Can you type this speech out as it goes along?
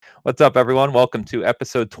What's up, everyone? Welcome to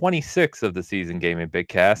episode 26 of the Season Gaming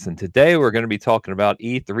Bigcast. And today we're going to be talking about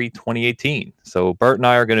E3 2018. So, Bert and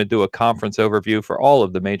I are going to do a conference overview for all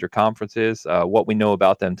of the major conferences, what we know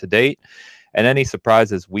about them to date, and any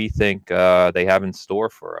surprises we think they have in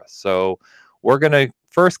store for us. So, we're going to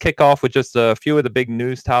first kick off with just a few of the big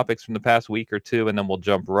news topics from the past week or two, and then we'll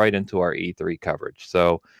jump right into our E3 coverage.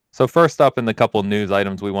 So first up in the couple news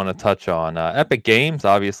items we want to touch on, Epic Games,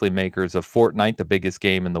 obviously makers of Fortnite, the biggest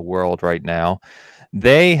game in the world right now.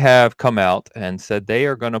 They have come out and said they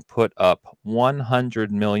are going to put up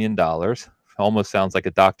 $100 million. Almost sounds like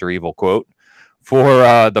a Dr. Evil quote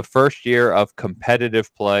for the first year of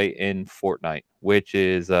competitive play in Fortnite, which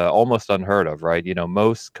is almost unheard of, right? You know,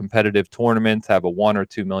 most competitive tournaments have a $1 or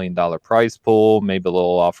 $2 million prize pool. Maybe they'll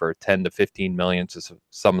offer 10 to 15 million to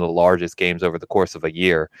some of the largest games over the course of a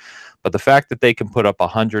year. But the fact that they can put up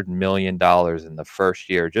 $100 million in the first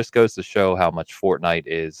year just goes to show how much Fortnite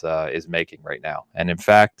is making right now. And in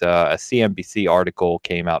fact, a CNBC article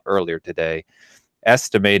came out earlier today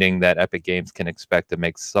estimating that Epic Games can expect to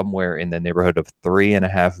make somewhere in the neighborhood of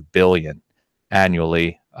 $3.5 billion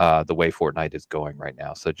annually, the way Fortnite is going right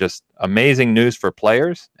now. So just amazing news for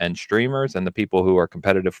players and streamers and the people who are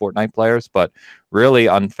competitive Fortnite players, but really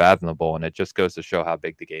unfathomable. And it just goes to show how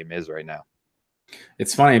big the game is right now.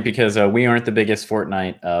 It's funny because we aren't the biggest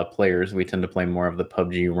Fortnite players. We tend to play more of the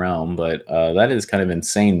PUBG realm, but that is kind of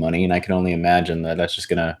insane money, and I can only imagine that that's just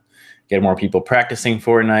going to get more people practicing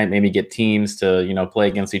Fortnite, maybe get teams to, play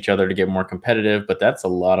against each other to get more competitive, but that's a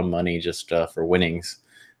lot of money just for winnings.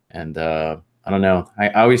 And I don't know. I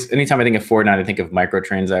always, anytime I think of Fortnite, I think of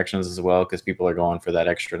microtransactions as well, because people are going for that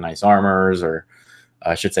extra nice armors, or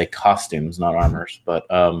I should say costumes, not armors. But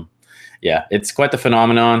yeah, it's quite the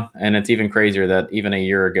phenomenon, and it's even crazier that even a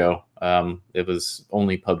year ago, it was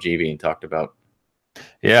only PUBG being talked about.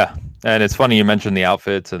 Yeah, and it's funny you mentioned the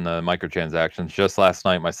outfits and the microtransactions. Just last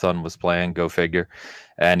night, my son was playing, go figure,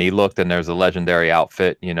 and he looked and there's a legendary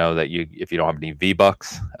outfit. You know that if you don't have any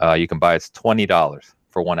V-Bucks, you can buy it's $20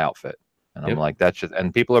 for one outfit. And I'm like, that's just,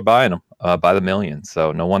 and people are buying them by the millions.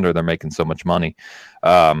 So no wonder they're making so much money.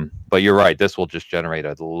 But you're right, this will just generate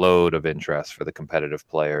a load of interest for the competitive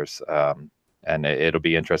players. And it'll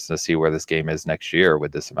be interesting to see where this game is next year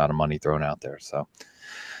with this amount of money thrown out there. So.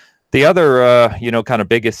 The other, kind of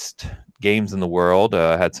biggest games in the world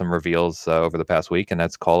had some reveals over the past week, and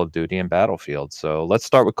that's Call of Duty and Battlefield. So let's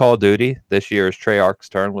start with Call of Duty. This year is Treyarch's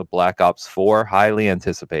turn with Black Ops 4, highly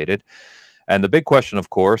anticipated. And the big question,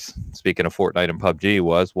 of course, speaking of Fortnite and PUBG,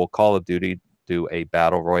 was, will Call of Duty do a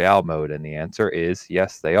Battle Royale mode? And the answer is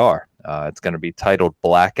yes, they are. It's going to be titled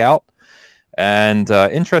Blackout. And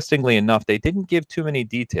interestingly enough, they didn't give too many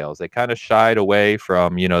details. They kind of shied away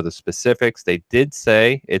from, the specifics. They did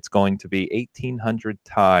say it's going to be 1,800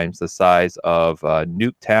 times the size of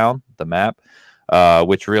Nuketown, the map,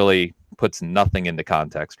 which really puts nothing into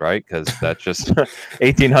context, right? Because that's just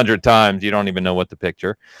 1,800 times. You don't even know what to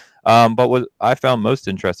picture. But what I found most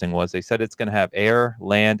interesting was they said it's going to have air,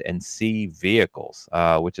 land, and sea vehicles,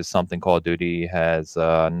 which is something Call of Duty has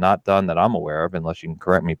not done that I'm aware of, unless you can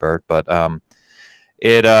correct me, Bert. But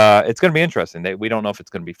it's going to be interesting. We don't know if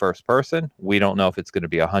it's going to be first person. We don't know if it's going to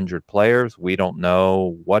be 100 players. We don't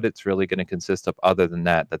know what it's really going to consist of other than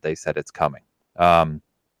that they said it's coming.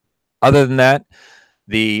 Other than that,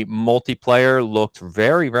 the multiplayer looked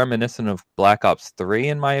very reminiscent of Black Ops 3,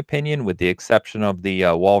 in my opinion, with the exception of the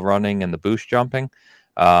wall running and the boost jumping.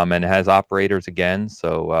 And it has operators again,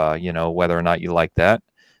 so, whether or not you like that,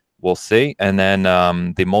 we'll see. And then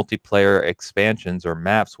the multiplayer expansions or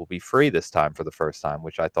maps will be free this time for the first time,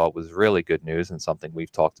 which I thought was really good news and something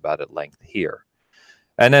we've talked about at length here.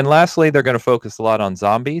 And then lastly, they're going to focus a lot on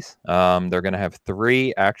zombies. They're going to have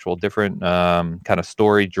 3 actual different kind of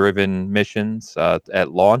story-driven missions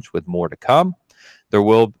at launch, with more to come. There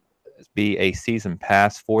will be a season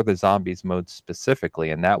pass for the zombies mode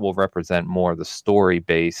specifically, and that will represent more of the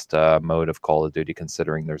story-based mode of Call of Duty,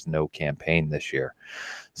 considering there's no campaign this year.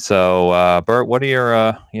 So, Bert, what are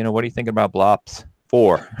your, what are you thinking about Blops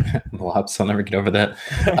 4? Blops, I'll never get over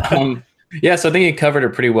that. Yeah, so I think you covered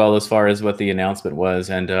it pretty well as far as what the announcement was.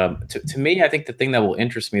 And to me, I think the thing that will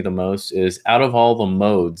interest me the most is, out of all the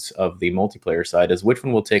modes of the multiplayer side, is which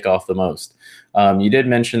one will take off the most. You did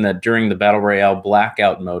mention that during the Battle Royale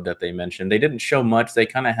Blackout mode that they mentioned, they didn't show much. They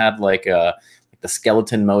kind of had like the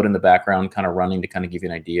skeleton mode in the background kind of running to kind of give you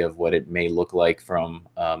an idea of what it may look like from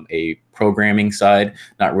a programming side.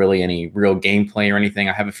 Not really any real gameplay or anything.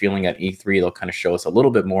 I have a feeling at E3 they'll kind of show us a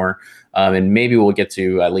little bit more, and maybe we'll get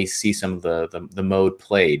to at least see some of the mode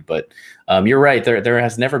played. But you're right. There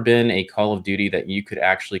has never been a Call of Duty that you could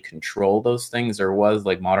actually control those things. There was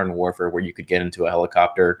like Modern Warfare where you could get into a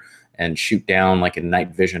helicopter and shoot down like in night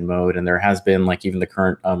vision mode. And there has been like even the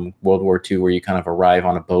current World War II where you kind of arrive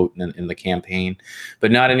on a boat in the campaign, but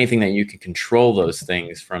not anything that you can control those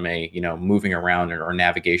things from a, moving around or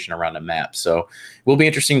navigation around a map. So it will be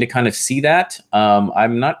interesting to kind of see that.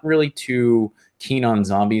 I'm not really too keen on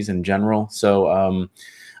zombies in general. So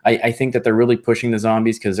I think that they're really pushing the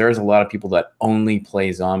zombies because there's a lot of people that only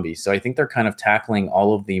play zombies. So I think they're kind of tackling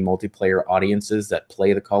all of the multiplayer audiences that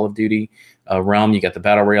play the Call of Duty realm. You got the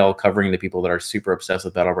Battle Royale covering the people that are super obsessed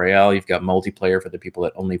with Battle Royale. You've got multiplayer for the people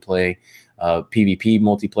that only play PvP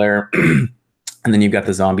multiplayer. And then you've got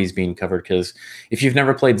the zombies being covered because if you've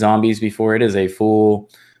never played zombies before, it is a full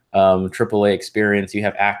AAA experience. You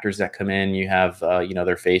have actors that come in, you have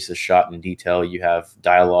their faces shot in detail, you have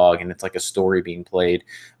dialogue, and it's like a story being played.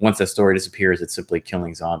 Once that story disappears, it's simply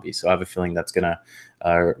killing zombies. So I have a feeling that's gonna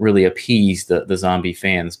really appease the zombie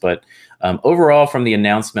fans. But overall, from the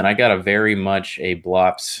announcement, I got a very much a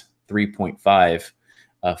Blops 3.5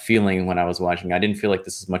 feeling when I was watching. I didn't feel like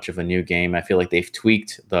this is much of a new game. I feel like they've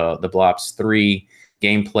tweaked the Blops 3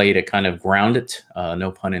 gameplay to kind of ground it,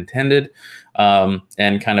 no pun intended,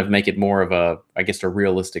 and kind of make it more of a, I guess, a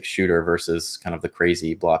realistic shooter versus kind of the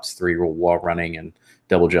crazy Blops 3 wall running and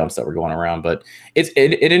double jumps that were going around. But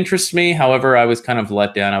it interests me. However, I was kind of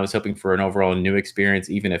let down. I was hoping for an overall new experience,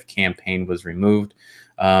 even if campaign was removed.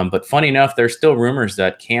 But funny enough, there's still rumors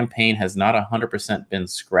that campaign has not 100% been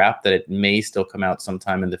scrapped, that it may still come out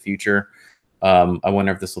sometime in the future. I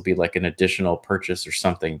wonder if this will be like an additional purchase or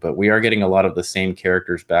something, but we are getting a lot of the same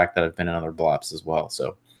characters back that have been in other Blops as well.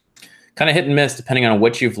 So kind of hit and miss depending on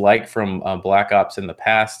what you've liked from Black Ops in the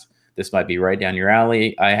past. This might be right down your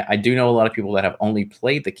alley. I do know a lot of people that have only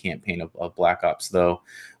played the campaign of Black Ops though,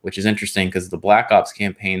 which is interesting because the Black Ops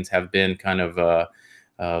campaigns have been kind of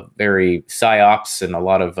very psyops and a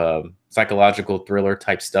lot of psychological thriller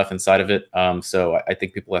type stuff inside of it. So I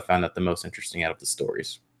think people have found that the most interesting out of the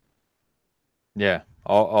stories. Yeah,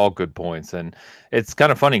 all good points. And it's kind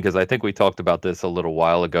of funny because I think we talked about this a little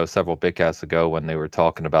while ago, several Bitcasts ago, when they were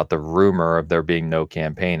talking about the rumor of there being no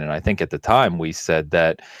campaign. And I think at the time we said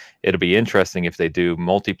that it'll be interesting if they do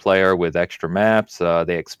multiplayer with extra maps,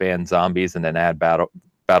 they expand zombies and then add battle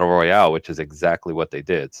royale, which is exactly what they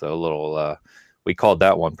did. So a little, we called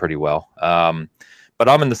that one pretty well. But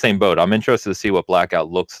I'm in the same boat. I'm interested to see what Blackout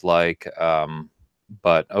looks like.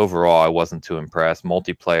 But overall, I wasn't too impressed.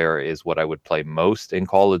 Multiplayer is what I would play most in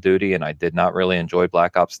Call of Duty, and I did not really enjoy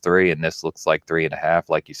Black Ops 3, and this looks like 3.5,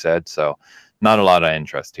 like you said. So not a lot of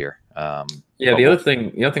interest here. Yeah, the other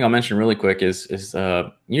thing I'll mention really quick is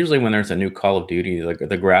usually when there's a new Call of Duty, the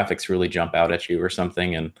graphics really jump out at you or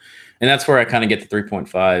something, and that's where I kind of get the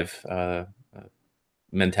 3.5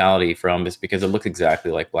 mentality from, is because it looks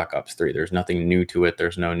exactly like Black Ops 3. There's nothing new to it.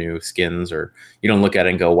 There's no new skins, or you don't look at it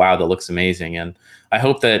and go, wow, that looks amazing. And I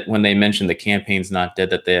hope that when they mention the campaign's not dead,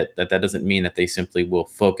 that doesn't mean that they simply will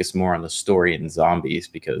focus more on the story and zombies,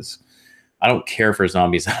 because I don't care for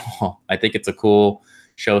zombies at all. I think it's a cool,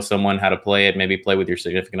 show someone how to play it, maybe play with your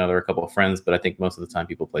significant other, a couple of friends, but I think most of the time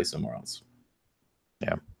people play somewhere else.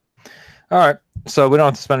 Yeah. All right, so we don't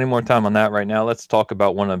have to spend any more time on that right now. Let's talk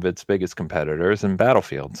about one of its biggest competitors in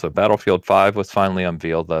Battlefield. So Battlefield 5 was finally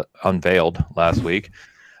unveiled last week.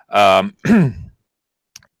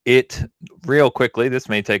 It, real quickly, this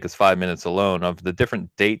may take us 5 minutes alone, of the different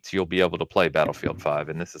dates you'll be able to play Battlefield 5,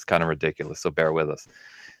 and this is kind of ridiculous, so bear with us.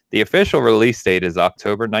 The official release date is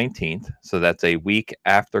October 19th, so that's a week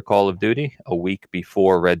after Call of Duty, a week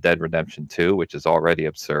before Red Dead Redemption 2, which is already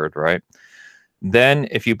absurd, right? Then,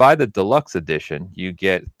 if you buy the deluxe edition, you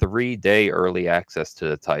get 3-day early access to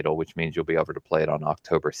the title, which means you'll be able to play it on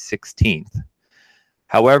October 16th.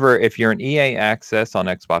 However, if you're an EA Access on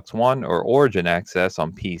Xbox One or Origin Access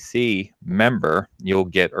on PC member, you'll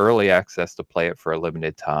get early access to play it for a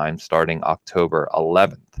limited time starting October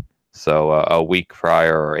 11th. So a week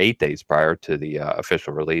prior, or 8 days prior to the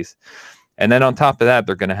official release. And then on top of that,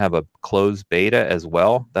 they're going to have a closed beta as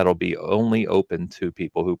well. That'll be only open to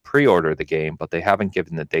people who pre-order the game, but they haven't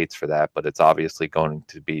given the dates for that. But it's obviously going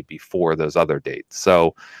to be before those other dates.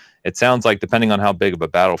 So it sounds like, depending on how big of a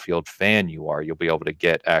Battlefield fan you are, you'll be able to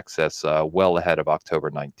get access well ahead of October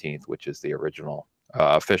 19th, which is the original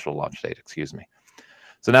official launch date, excuse me.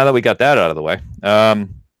 So now that we got that out of the way,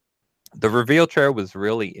 The reveal trailer was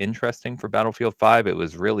really interesting for Battlefield 5. It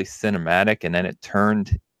was really cinematic, and then it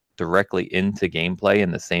turned directly into gameplay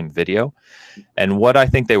in the same video. And what I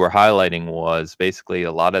think they were highlighting was basically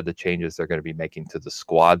a lot of the changes they're going to be making to the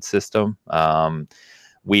squad system.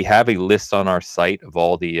 We have a list on our site of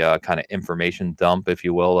all the kind of information dump, if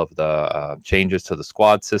you will, of the changes to the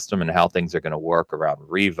squad system and how things are going to work around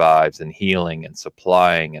revives and healing and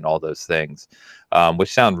supplying and all those things,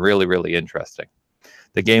 which sound really, really interesting.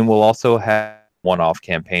 The game will also have one-off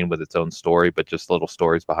campaign with its own story, but just little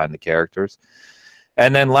stories behind the characters.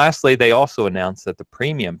 And then lastly, they also announced that the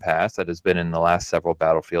premium pass that has been in the last several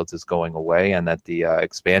Battlefields is going away, and that the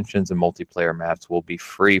expansions and multiplayer maps will be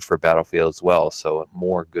free for Battlefield as well. So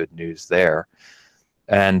more good news there.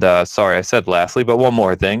 And sorry, I said lastly, but one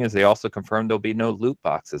more thing is they also confirmed there'll be no loot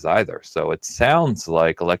boxes either. So it sounds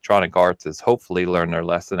like Electronic Arts has hopefully learned their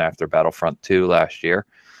lesson after Battlefront 2 last year.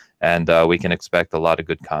 And we can expect a lot of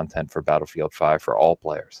good content for Battlefield 5 for all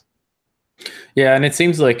players. Yeah, and it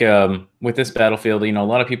seems like with this Battlefield, a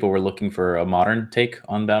lot of people were looking for a modern take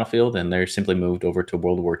on Battlefield, and they're simply moved over to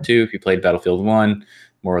World War II. If you played Battlefield 1,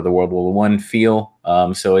 more of the World War I feel.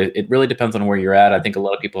 So it really depends on where you're at. I think a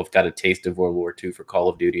lot of people have got a taste of World War II for Call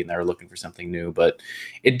of Duty, and they're looking for something new. But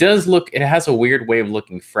it has a weird way of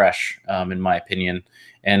looking fresh, in my opinion.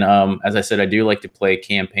 And as I said, I do like to play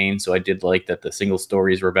campaign, so I did like that the single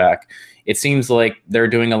stories were back. It seems like they're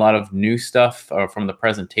doing a lot of new stuff from the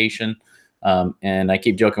presentation. And I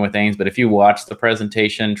keep joking with Ames, but if you watch the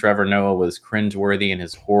presentation, Trevor Noah was cringeworthy in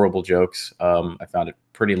his horrible jokes. I found it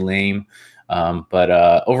pretty lame. But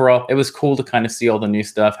overall, it was cool to kind of see all the new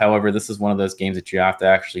stuff. However, this is one of those games that you have to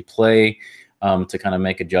actually play to kind of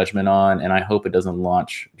make a judgment on. And I hope it doesn't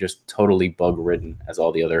launch just totally bug-ridden as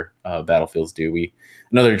all the other Battlefields do.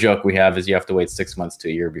 Another joke we have is you have to wait 6 months to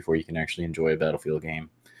a year before you can actually enjoy a Battlefield game.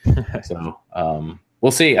 So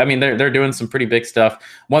we'll see. I mean, they're doing some pretty big stuff.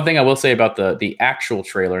 One thing I will say about the actual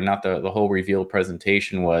trailer, not the whole reveal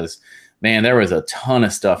presentation, was, man, there was a ton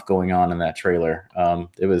of stuff going on in that trailer.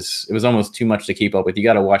 It was almost too much to keep up with. You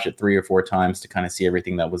got to watch it 3 or 4 times to kind of see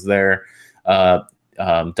everything that was there.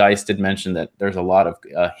 Dice did mention that there's a lot of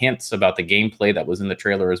hints about the gameplay that was in the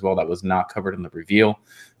trailer as well that was not covered in the reveal.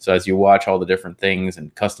 So as you watch all the different things,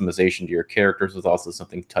 and customization to your characters was also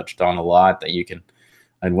something touched on a lot that you can.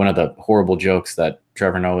 And one of the horrible jokes that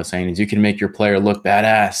Trevor Noah was saying is you can make your player look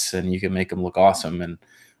badass and you can make them look awesome. And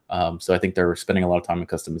so I think they're spending a lot of time in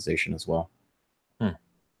customization as well.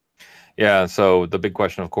 Yeah, so the big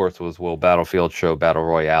question, of course, was, will Battlefield show Battle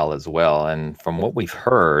Royale as well? And from what we've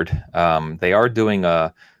heard, they are doing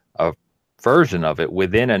a version of it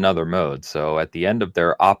within another mode. So at the end of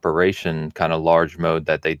their Operation kind of large mode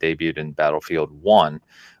that they debuted in Battlefield 1,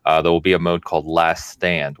 there will be a mode called Last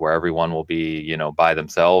Stand, where everyone will be, by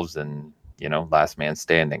themselves and, last man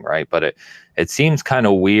standing, right? But it seems kind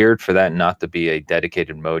of weird for that not to be a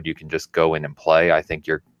dedicated mode you can just go in and play. I think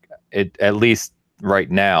at least right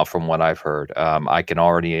now, from what I've heard, I can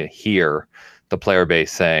already hear the player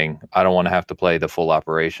base saying, I don't want to have to play the full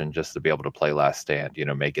Operation just to be able to play Last Stand,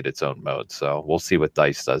 make it its own mode. So we'll see what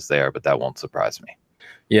DICE does there, but that won't surprise me.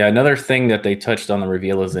 Yeah, another thing that they touched on the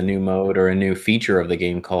reveal is a new mode or a new feature of the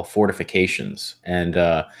game called Fortifications. And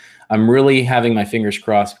I'm really having my fingers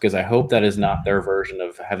crossed, because I hope that is not their version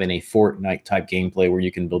of having a Fortnite type gameplay where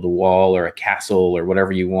you can build a wall or a castle or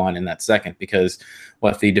whatever you want in that second. Because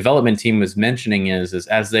what the development team was mentioning is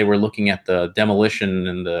as they were looking at the demolition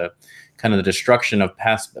and the kind of the destruction of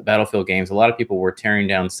past Battlefield games, a lot of people were tearing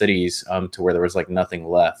down cities to where there was like nothing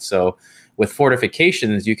left. So with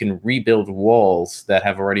Fortifications, you can rebuild walls that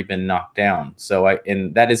have already been knocked down. So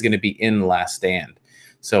and that is going to be in Last Stand.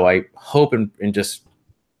 So I hope and just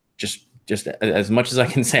as much as I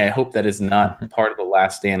can say, I hope that is not part of the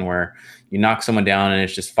Last Stand where you knock someone down and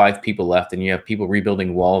it's just 5 people left and you have people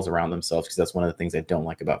rebuilding walls around themselves, because that's one of the things I don't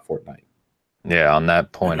like about Fortnite. Yeah, on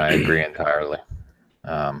that point, I agree entirely.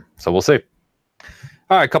 So we'll see.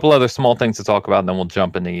 All right, a couple other small things to talk about, and then we'll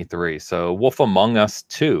jump into E3. So Wolf Among Us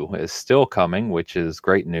 2 is still coming, which is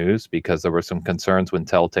great news, because there were some concerns when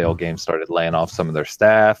Telltale Games started laying off some of their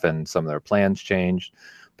staff and some of their plans changed.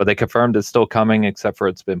 But they confirmed it's still coming, except for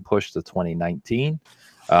it's been pushed to 2019.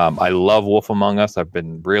 I love Wolf Among Us. I've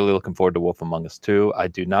been really looking forward to Wolf Among Us 2. I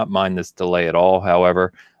do not mind this delay at all,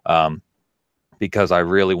 however, because I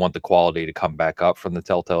really want the quality to come back up from the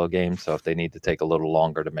Telltale games. So if they need to take a little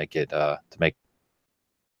longer to make it,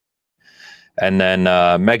 and then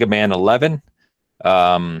Mega Man 11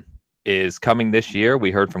 is coming this year. We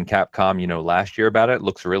heard from Capcom, last year about it.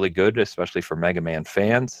 Looks really good, especially for Mega Man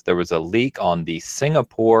fans. There was a leak on the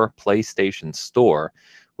Singapore PlayStation Store,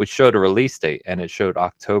 which showed a release date, and it showed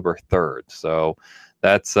October 3rd. So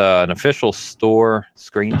That's an official store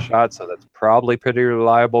screenshot, so that's probably pretty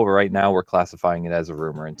reliable. But right now, we're classifying it as a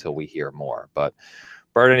rumor until we hear more. But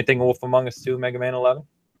Bert, anything Wolf Among Us 2, Mega Man 11?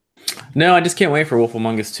 No, I just can't wait for Wolf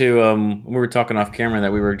Among Us 2. We were talking off camera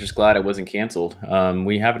that we were just glad it wasn't canceled.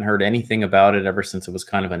 We haven't heard anything about it ever since it was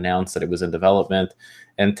kind of announced that it was in development.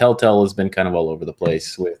 And Telltale has been kind of all over the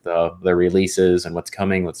place with their releases and what's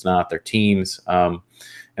coming, what's not, their teams.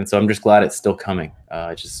 And so I'm just glad it's still coming.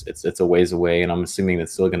 It's a ways away, and I'm assuming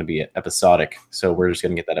it's still going to be episodic. So we're just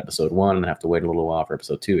going to get that episode 1 and have to wait a little while for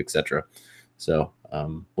episode 2, etc. So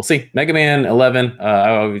we'll see. Mega Man 11.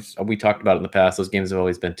 We talked about it in the past. Those games have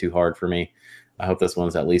always been too hard for me. I hope this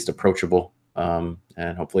one's at least approachable, and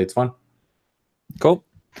hopefully it's fun. Cool.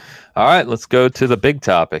 All right, let's go to the big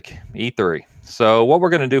topic, E3. So what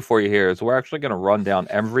we're going to do for you here is we're actually going to run down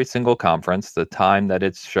every single conference, the time that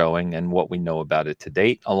it's showing, and what we know about it to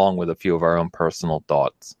date, along with a few of our own personal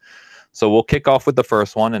thoughts. So we'll kick off with the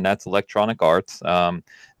first one, and that's Electronic Arts.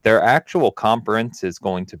 Their actual conference is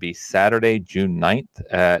going to be Saturday, June 9th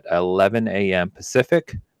at 11 a.m.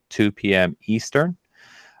 Pacific, 2 p.m. Eastern.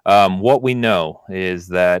 What we know is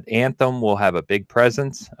that Anthem will have a big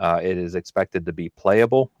presence. It is expected to be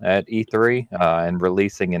playable at E3 and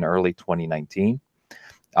releasing in early 2019.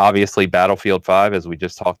 Obviously, Battlefield 5, as we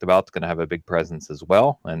just talked about, is going to have a big presence as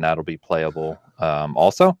well, and that'll be playable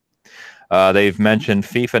also. They've mentioned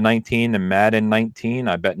FIFA 19 and Madden 19.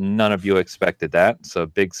 I bet none of you expected that, so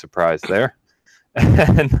big surprise there.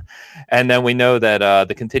 And then we know that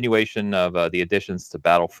the continuation of the additions to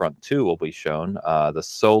Battlefront 2 will be shown. The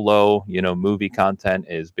solo, movie content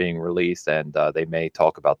is being released, and they may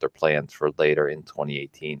talk about their plans for later in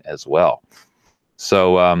 2018 as well.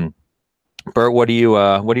 So, Bert, what are you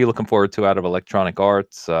looking forward to out of Electronic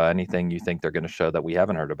Arts? Anything you think they're going to show that we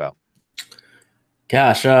haven't heard about?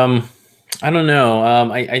 Gosh, I don't know.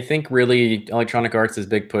 I think really Electronic Arts'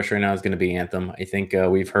 big push right now is going to be Anthem. I think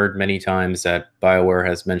we've heard many times that BioWare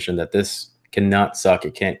has mentioned that this cannot suck.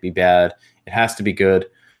 It can't be bad. It has to be good.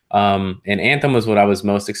 And Anthem was what I was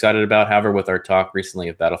most excited about. However, with our talk recently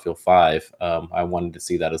of Battlefield 5, I wanted to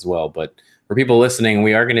see that as well. But for people listening,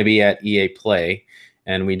 we are going to be at EA Play.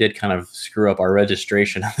 And we did kind of screw up our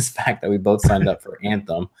registration on this fact that we both signed up for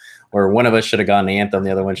Anthem, where one of us should have gone to Anthem,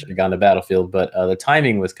 the other one should have gone to Battlefield. But the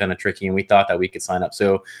timing was kind of tricky, and we thought that we could sign up.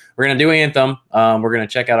 So we're going to do Anthem. We're going to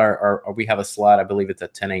check out we have a slot. I believe it's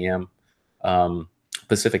at 10 a.m.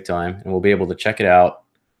 Pacific time, and we'll be able to check it out.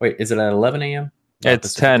 Wait, is it at 11 a.m.? It's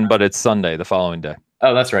Pacific 10, time. But it's Sunday, the following day.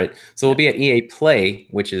 Oh, that's right. So we'll be at EA Play,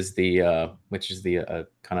 which is the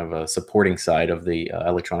kind of a supporting side of the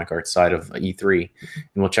Electronic Arts side of E3, and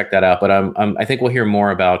we'll check that out. But I think we'll hear more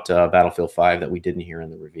about Battlefield 5 that we didn't hear in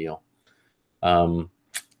the reveal.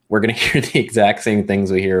 We're going to hear the exact same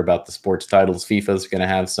things we hear about the sports titles. FIFA's going to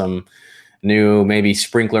have some new maybe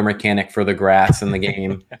sprinkler mechanic for the grass in the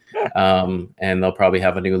game, and they'll probably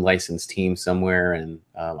have a new licensed team somewhere. And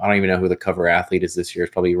I don't even know who the cover athlete is this year.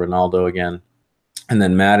 It's probably Ronaldo again. And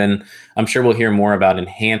then Madden, I'm sure we'll hear more about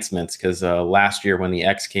enhancements because last year when the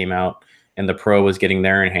X came out and the Pro was getting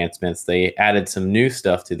their enhancements, they added some new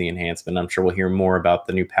stuff to the enhancement. I'm sure we'll hear more about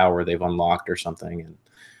the new power they've unlocked or something.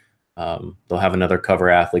 And they'll have another cover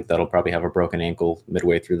athlete that'll probably have a broken ankle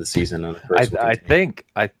midway through the season. And I think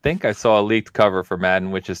I saw a leaked cover for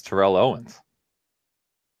Madden, which is Terrell Owens.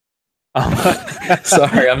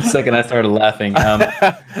 Sorry, I'm sick and I started laughing.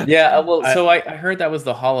 Yeah, well, so I heard that was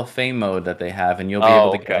the Hall of Fame mode that they have, and you'll be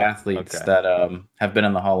able to get athletes that have been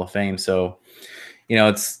in the Hall of Fame. So,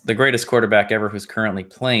 it's the greatest quarterback ever who's currently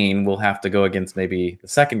playing will have to go against maybe the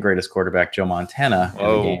second greatest quarterback, Joe Montana, in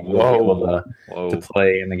the game. We'll be able to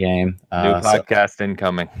play in the game. New podcast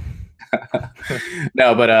incoming.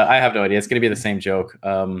 No, but I have no idea. It's going to be the same joke.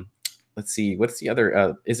 Let's see. What's the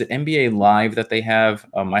other? Is it NBA Live that they have?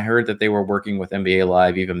 I heard that they were working with NBA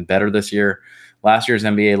Live even better this year. Last year's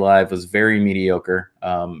NBA Live was very mediocre.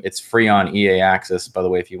 It's free on EA Access, by the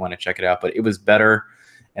way, if you want to check it out. But it was better,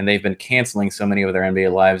 and they've been canceling so many of their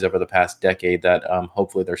NBA Lives over the past decade that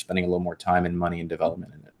hopefully they're spending a little more time and money and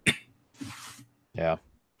development in it. Yeah.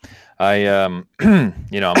 I'm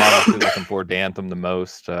honestly looking forward to Anthem the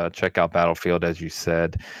most. Check out Battlefield, as you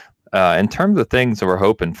said. In terms of things that we're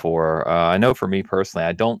hoping for, I know for me personally,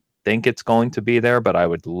 I don't think it's going to be there, but I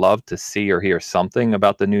would love to see or hear something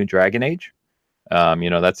about the new Dragon Age.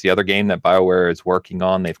 That's the other game that BioWare is working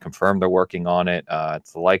on. They've confirmed they're working on it.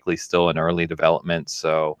 It's likely still in early development.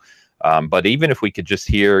 So, but even if we could just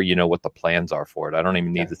hear, what the plans are for it, I don't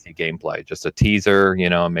even need to see gameplay, just a teaser,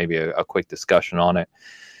 maybe a quick discussion on it.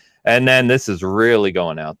 And then this is really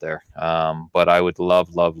going out there. But I would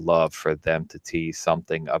love for them to tease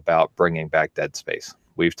something about bringing back Dead Space.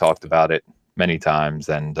 We've talked about it many times,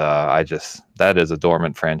 and that is a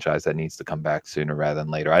dormant franchise that needs to come back sooner rather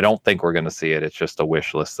than later. I don't think we're going to see it. It's just a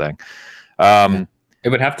wish list thing. Yeah. It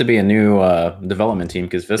would have to be a new development team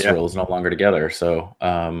because Visceral Yeah. is no longer together. So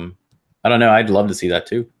I don't know. I'd love to see that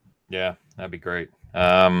too. Yeah, that'd be great.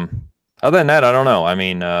 Other than that, I don't know. I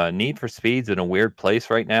mean, Need for Speed's in a weird place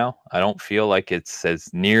right now. I don't feel like it's as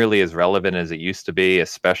nearly as relevant as it used to be,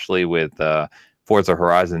 especially with Forza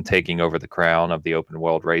Horizon taking over the crown of the open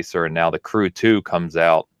world racer, and now the Crew 2 comes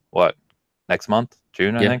out next month,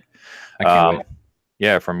 June, I think. I can't wait.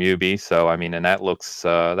 Yeah, from UB. So I mean, and that looks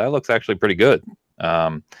actually pretty good.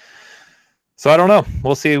 So I don't know.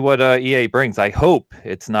 We'll see what EA brings. I hope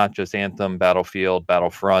it's not just Anthem, Battlefield,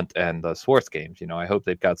 Battlefront, and the sports games. You know, I hope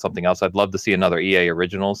they've got something else. I'd love to see another EA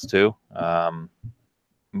Originals too.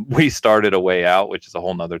 We started A Way Out, which is a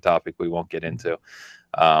whole nother topic we won't get into.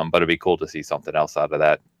 But it'd be cool to see something else out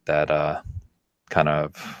of that kind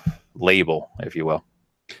of label, if you will.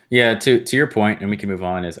 Yeah, to your point, and we can move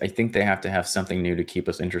on, is I think they have to have something new to keep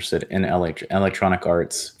us interested in Electronic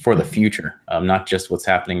Arts for the future, not just what's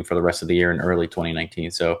happening for the rest of the year in early 2019.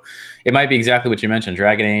 So it might be exactly what you mentioned,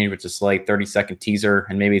 Dragon Age, which is like 30-second teaser,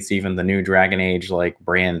 and maybe it's even the new Dragon Age like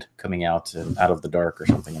brand coming out and Out of the Dark or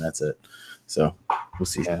something, and that's it. So we'll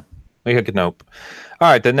see. Yeah. We could nope. All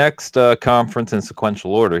right, the next conference in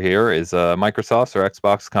sequential order here is Microsoft's or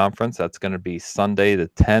Xbox conference. That's going to be Sunday the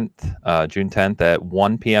 10th, June 10th at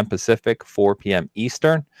 1 p.m. Pacific, 4 p.m.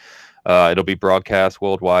 Eastern. It'll be broadcast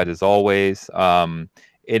worldwide as always.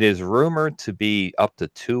 It is rumored to be up to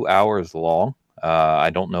 2 hours long. I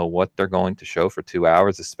don't know what they're going to show for 2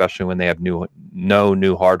 hours, especially when they have no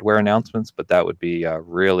new hardware announcements, but that would be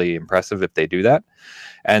really impressive if they do that.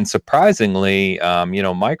 And surprisingly,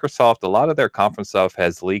 Microsoft, a lot of their conference stuff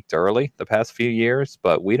has leaked early the past few years,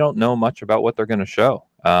 but we don't know much about what they're going to show.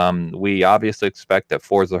 We obviously expect that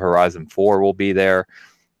Forza Horizon 4 will be there.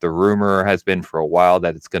 The rumor has been for a while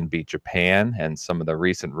that it's going to be Japan, and some of the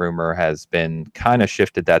recent rumor has been kind of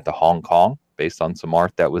shifted that to Hong Kong based on some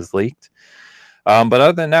art that was leaked. But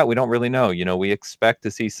other than that, we don't really know. We expect to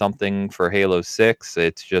see something for Halo 6.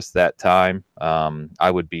 It's just that time. I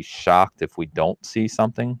would be shocked if we don't see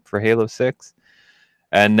something for Halo 6.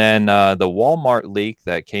 And then the Walmart leak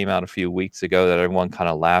that came out a few weeks ago that everyone kind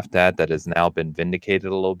of laughed at, that has now been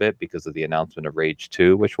vindicated a little bit because of the announcement of Rage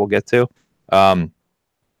 2, which we'll get to.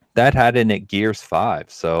 That had in it Gears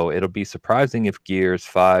 5. So it'll be surprising if Gears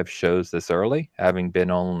 5 shows this early, having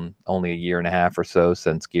been on only a year and a half or so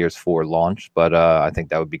since Gears 4 launched. But I think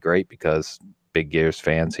that would be great because big Gears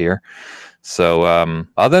fans here. So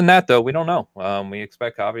other than that, though, we don't know. We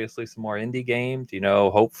expect obviously some more indie games,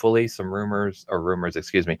 hopefully some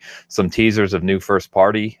some teasers of new first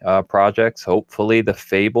party projects. Hopefully the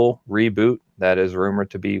Fable reboot that is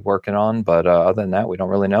rumored to be working on. But other than that, we don't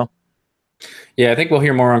really know. Yeah, I think we'll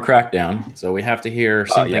hear more on Crackdown. So we have to hear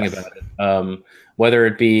something about it. Whether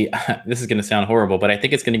it be, this is going to sound horrible, but I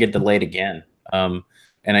think it's going to get delayed again. And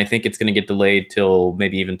I think it's going to get delayed till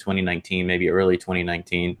maybe even 2019, maybe early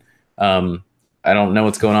 2019. I don't know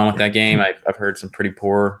what's going on with that game. I've heard some pretty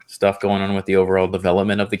poor stuff going on with the overall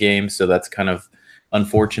development of the game. So that's kind of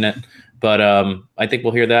unfortunate. But I think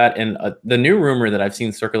we'll hear that. And the new rumor that I've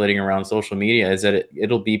seen circulating around social media is that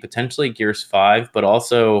it'll be potentially Gears 5, but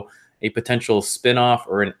also a potential spin-off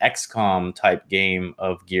or an XCOM type game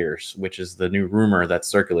of Gears, which is the new rumor that's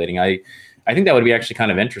circulating. I think that would be actually kind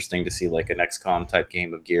of interesting to see like an XCOM type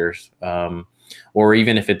game of Gears. Or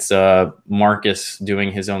even if it's Marcus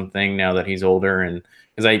doing his own thing now that he's older, and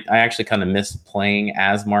because I actually kind of miss playing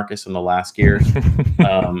as Marcus in the last Gears.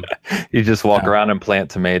 You just walk around and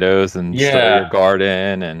plant tomatoes and start your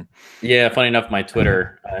garden. And yeah, funny enough, my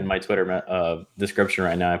Twitter description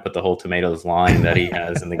right now, I put the whole tomatoes line that he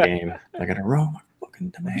has in the game. I got to roll my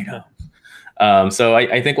fucking tomato. So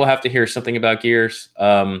I think we'll have to hear something about Gears.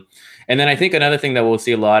 And then I think another thing that we'll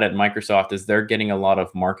see a lot at Microsoft is they're getting a lot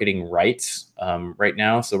of marketing rights right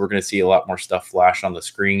now. So we're going to see a lot more stuff flash on the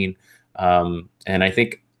screen. And I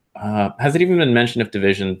think, has it even been mentioned if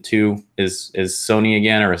Division 2 is Sony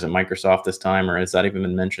again, or is it Microsoft this time, or has that even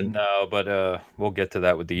been mentioned? No, but we'll get to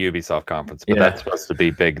that with the Ubisoft conference. But that's supposed to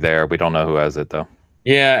be big there. We don't know who has it, though.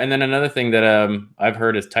 Yeah, and then another thing that I've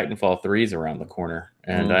heard is Titanfall 3 is around the corner,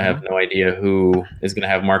 and I have no idea who is going to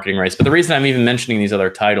have marketing rights. But the reason I'm even mentioning these other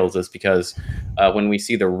titles is because when we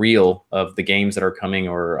see the reel of the games that are coming,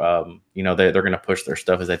 or they're going to push their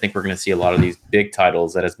stuff, is I think we're going to see a lot of these big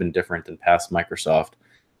titles that has been different than past Microsoft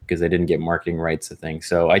because they didn't get marketing rights to things.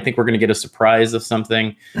 So I think we're going to get a surprise of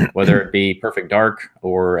something, whether it be Perfect Dark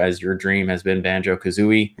or, as your dream has been,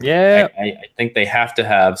 Banjo-Kazooie. Yeah, I think they have to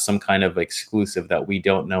have some kind of exclusive that we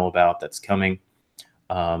don't know about that's coming.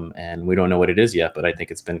 and we don't know what it is yet, but I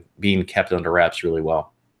think it's been being kept under wraps really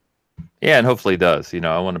well. Yeah, and hopefully it does.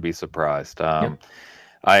 I want to be surprised. Yep.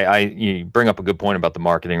 You bring up a good point about the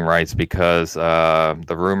marketing rights because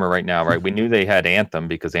the rumor right now, right? We knew they had Anthem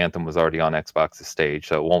because Anthem was already on Xbox's stage,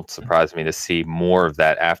 so it won't surprise me to see more of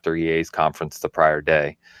that after EA's conference the prior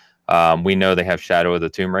day. We know they have Shadow of the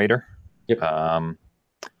Tomb Raider. Yep.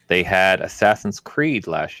 They had Assassin's Creed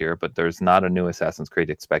last year, but there's not a new Assassin's Creed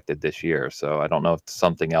expected this year, so I don't know if it's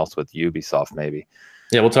something else with Ubisoft maybe.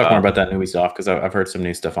 Yeah, we'll talk more about that in Ubisoft because I've heard some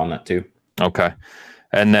new stuff on that too. Okay.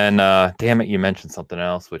 And then, damn it, you mentioned something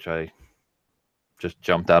else, which I just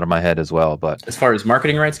jumped out of my head as well. But as far as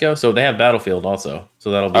marketing rights go, so they have Battlefield also.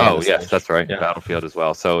 So that'll be. Oh, yes, that's right. Yeah. Battlefield as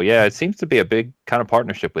well. So, yeah, it seems to be a big kind of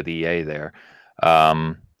partnership with EA there.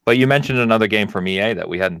 But you mentioned another game from EA that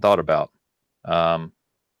we hadn't thought about.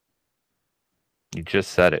 You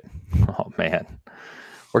just said it. Oh, man.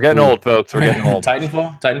 We're getting old, folks. We're getting old.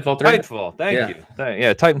 Titanfall 3. Titanfall. Thank you.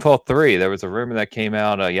 Yeah, Titanfall 3. There was a rumor that came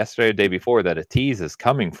out yesterday or the day before that a tease is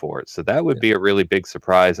coming for it. So that would be a really big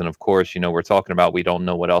surprise. And of course, we're talking about we don't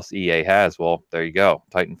know what else EA has. Well, there you go.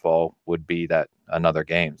 Titanfall would be that another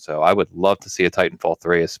game. So I would love to see a Titanfall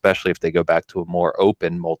 3, especially if they go back to a more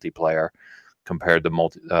open multiplayer compared to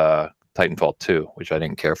Titanfall 2, which I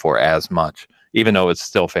didn't care for as much, even though it's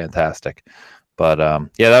still fantastic. But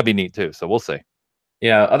yeah, that'd be neat too. So we'll see.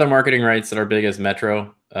 Yeah, other marketing rights that are big as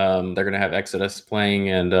Metro. They're going to have Exodus playing,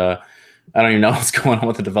 and I don't even know what's going on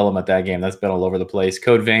with the development of that game. That's been all over the place.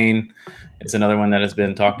 Code Vein is another one that has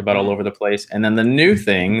been talked about all over the place. And then the new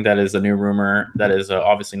thing that is a new rumor that is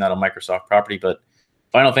obviously not a Microsoft property, but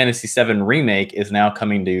Final Fantasy VII Remake is now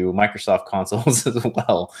coming to Microsoft consoles as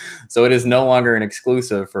well. So it is no longer an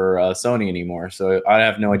exclusive for Sony anymore. So I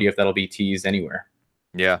have no idea if that'll be teased anywhere.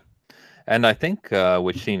 Yeah. And I think,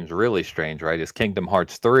 which seems really strange, right, is Kingdom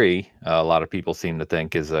Hearts 3. A lot of people seem to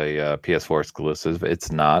think is a PS4 exclusive.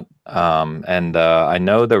 It's not. And I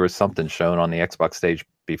know there was something shown on the Xbox stage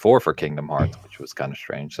before for Kingdom Hearts, which was kind of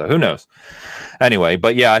strange. So who knows? Anyway,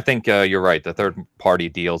 but yeah, I think you're right. The third-party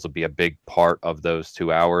deals will be a big part of those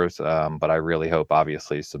 2 hours. But I really hope,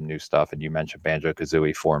 obviously, some new stuff. And you mentioned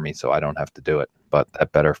Banjo-Kazooie for me, so I don't have to do it. But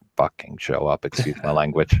that better fucking show up. Excuse my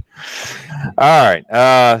language. All right.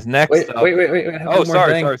 Next. Wait. Oh,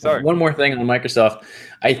 sorry. One more thing on Microsoft.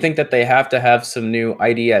 I think that they have to have some new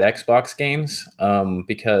ID at Xbox games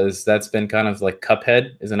because that's been kind of like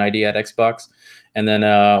Cuphead is an ID at Xbox. And then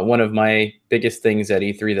one of my biggest things at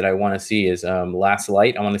E3 that I want to see is Last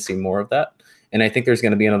Light. I want to see more of that. And I think there's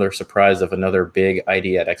going to be another surprise of another big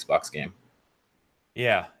ID at Xbox game.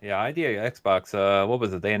 Yeah, ID at Xbox. What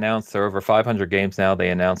was it? They announced they're over 500 games now. They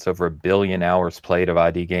announced over 1 billion hours played of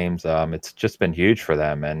ID games. It's just been huge for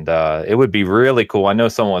them, and it would be really cool. I know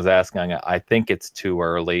someone was asking. I think it's too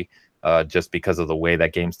early, just because of the way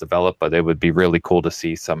that game's developed. But it would be really cool to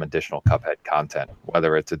see some additional Cuphead content.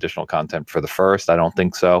 Whether it's additional content for the first, I don't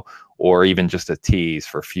think so, or even just a tease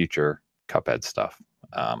for future Cuphead stuff.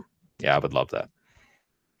 Yeah, I would love that.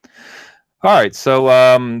 All right, so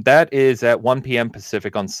that is at 1 p.m.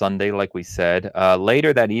 Pacific on Sunday, like we said.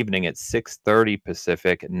 Later that evening at 6:30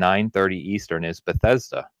 Pacific, 9:30 Eastern is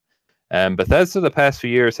Bethesda. And Bethesda the past few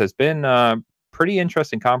years has been pretty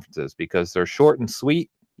interesting conferences because they're short and sweet.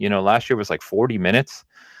 Last year was like 40 minutes,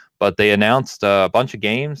 but they announced a bunch of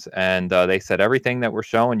games, and they said everything that we're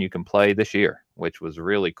showing you can play this year, which was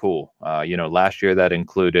really cool. Last year that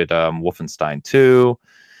included Wolfenstein 2,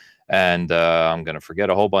 and I'm going to forget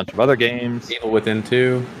a whole bunch of other games. Evil Within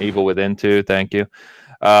 2. Thank you.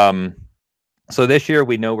 So this year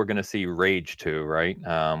we know we're going to see Rage 2, right?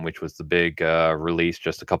 Which was the big release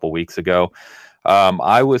just a couple weeks ago.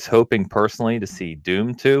 I was hoping personally to see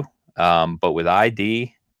Doom 2, but with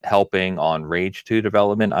ID helping on Rage 2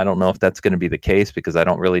 development, I don't know if that's going to be the case because I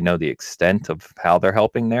don't really know the extent of how they're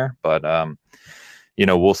helping there, but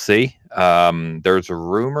we'll see. There's a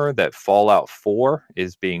rumor that Fallout 4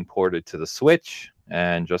 is being ported to the Switch,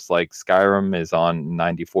 and just like Skyrim is on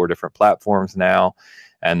 94 different platforms now,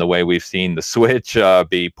 and the way we've seen the Switch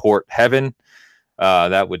be port heaven,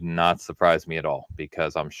 that would not surprise me at all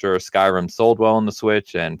because I'm sure Skyrim sold well on the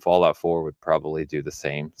Switch, and Fallout 4 would probably do the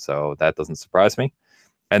same. So that doesn't surprise me.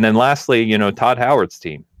 And then lastly, Todd Howard's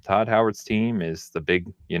team. Todd Howard's team is the big,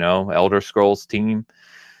 Elder Scrolls team.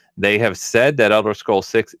 They have said that Elder Scrolls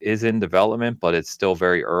 6 is in development, but it's still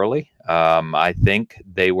very early. I think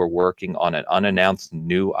they were working on an unannounced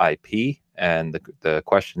new IP, and the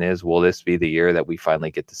question is, will this be the year that we finally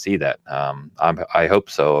get to see that? I hope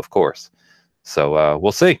so, of course. So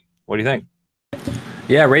we'll see. What do you think?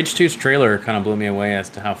 Yeah, Rage 2's trailer kind of blew me away as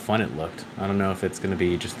to how fun it looked. I don't know if it's going to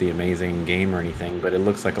be just the amazing game or anything, but it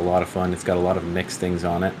looks like a lot of fun. It's got a lot of mixed things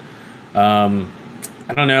on it. Um,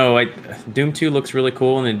 I don't know. Doom 2 looks really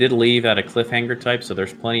cool, and it did leave at a cliffhanger type, so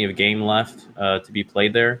there's plenty of game left to be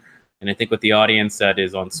played there. And I think with the audience that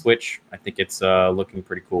is on Switch, I think it's looking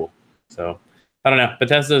pretty cool. So I don't know.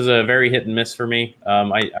 Bethesda's a very hit and miss for me.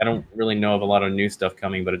 I don't really know of a lot of new stuff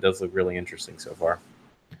coming, but it does look really interesting so far.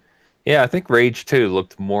 Yeah, I think Rage 2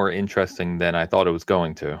 looked more interesting than I thought it was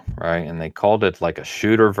going to, right? And they called it like a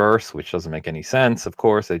shooter verse, which doesn't make any sense. Of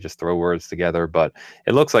course, they just throw words together, but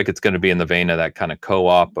it looks like it's going to be in the vein of that kind of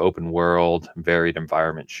co-op, open world, varied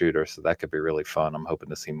environment shooter. So that could be really fun. I'm hoping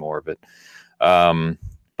to see more of it.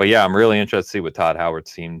 But yeah, I'm really interested to see what Todd Howard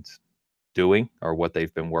seems doing or what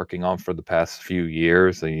they've been working on for the past few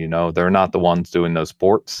years. And, you know, they're not the ones doing those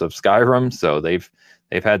ports of Skyrim, so they've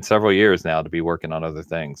had several years now to be working on other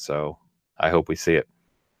things. So I hope we see it.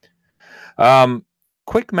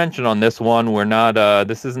 Quick mention on this one. We're not,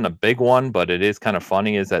 this isn't a big one, but it is kind of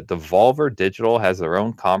funny, is that Devolver Digital has their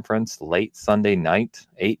own conference late Sunday night,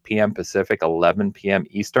 8 p.m. Pacific, 11 p.m.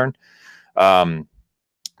 Eastern.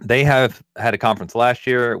 They have had a conference last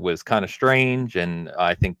year. It was kind of strange, and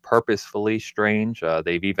I think purposefully strange.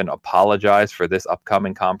 They've even apologized for this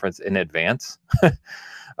upcoming conference in advance,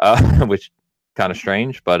 which kind of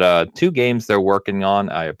strange. But 2 games they're working on,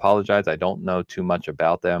 I apologize, I don't know too much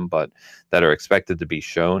about them, but that are expected to be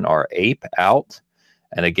shown are Ape Out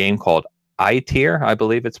and a game called Aetyr, I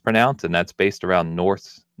believe it's pronounced, and that's based around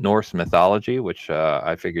Norse mythology, which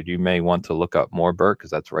I figured you may want to look up more, Bert, because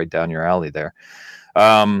that's right down your alley there.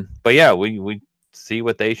 But yeah, we see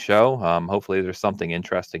what they show. Hopefully there's something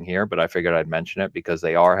interesting here, but I figured I'd mention it because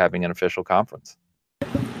they are having an official conference.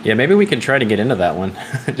 Yeah, maybe we can try to get into that one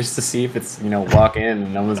just to see if it's, walk in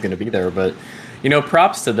and no one's going to be there. But,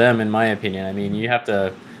 props to them, in my opinion. I mean, you have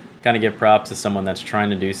to kind of give props to someone that's trying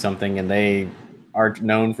to do something, and they are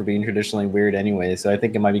known for being traditionally weird anyway. So I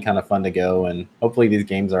think it might be kind of fun to go, and hopefully these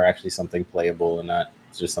games are actually something playable and not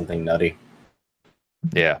just something nutty.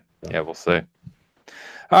 Yeah, we'll see.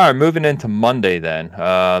 All right, moving into Monday then.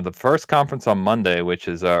 The first conference on Monday, which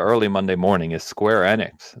is early Monday morning, is Square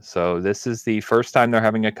Enix. So this is the first time they're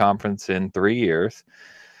having a conference in 3 years.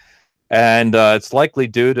 And it's likely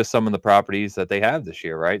due to some of the properties that they have this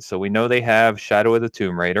year, right? So we know they have Shadow of the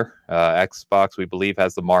Tomb Raider. Xbox, we believe,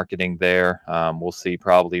 has the marketing there. We'll see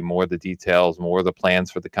probably more of the details, more of the plans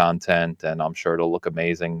for the content, and I'm sure it'll look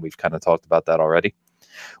amazing. We've kind of talked about that already.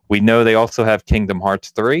 We know they also have Kingdom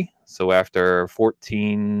Hearts 3. So after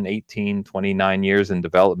 14, 18, 29 years in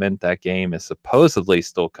development, that game is supposedly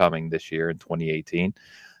still coming this year in 2018.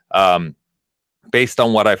 Based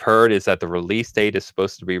on what I've heard is that the release date is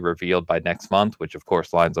supposed to be revealed by next month, which of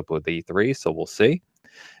course lines up with E3, so we'll see.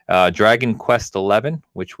 Dragon Quest XI,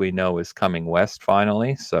 which we know is coming west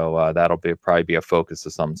finally, so that'll probably be a focus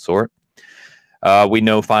of some sort. We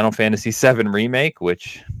know Final Fantasy VII Remake,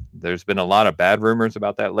 which there's been a lot of bad rumors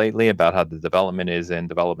about that lately, about how the development is in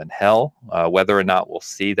development hell. Whether or not we'll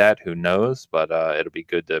see that, who knows, but it'll be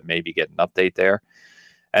good to maybe get an update there.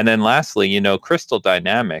 And then lastly, Crystal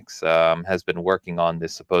Dynamics has been working on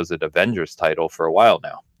this supposed Avengers title for a while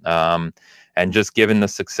now. And just given the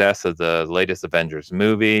success of the latest Avengers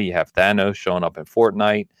movie, you have Thanos showing up in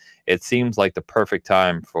Fortnite, it seems like the perfect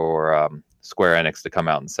time for Square Enix to come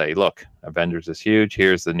out and say, look, Avengers is huge.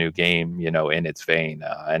 Here's the new game, in its vein.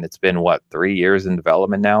 And it's been, 3 years in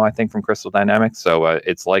development now, I think, from Crystal Dynamics. So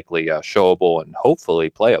it's likely showable and hopefully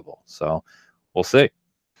playable. So we'll see.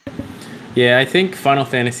 Yeah, I think Final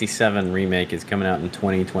Fantasy VII Remake is coming out in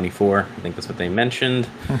 2024. I think that's what they mentioned.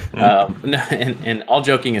 And all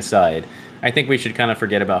joking aside, I think we should kind of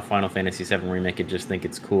forget about Final Fantasy VII Remake and just think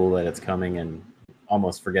it's cool that it's coming and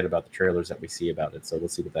almost forget about the trailers that we see about it. So we'll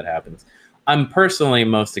see what that happens. I'm personally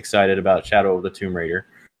most excited about Shadow of the Tomb Raider,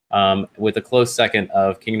 with a close second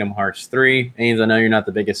of Kingdom Hearts 3. Ains, I know you're not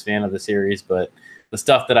the biggest fan of the series, but the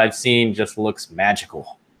stuff that I've seen just looks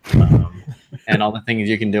magical. And all the things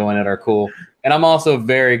you can do in it are cool. And I'm also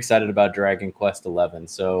very excited about Dragon Quest XI.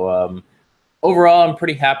 So overall, I'm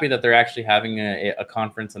pretty happy that they're actually having a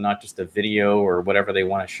conference and not just a video or whatever they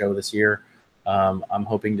want to show this year. I'm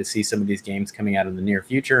hoping to see some of these games coming out in the near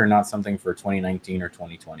future and not something for 2019 or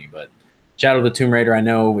 2020. But Shadow of the Tomb Raider, I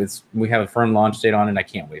know we have a firm launch date on it. I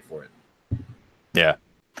can't wait for it.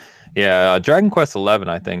 Yeah, Dragon Quest XI,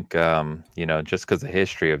 I think, just because the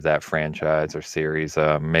history of that franchise or series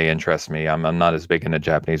may interest me. I'm not as big into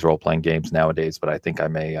Japanese role-playing games nowadays, but I think I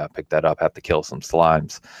may pick that up, have to kill some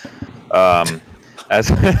slimes.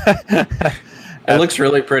 It looks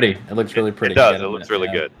really pretty. It looks really pretty. It does. It looks really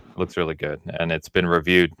good. It looks really good. And it's been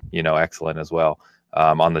reviewed, excellent as well.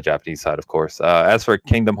 on the Japanese side, of course. As for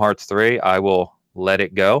Kingdom Hearts 3, I will let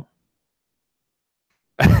it go.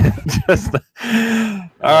 Just all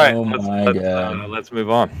right. Oh my God. Let's move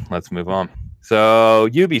on. Let's move on. So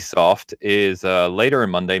Ubisoft is later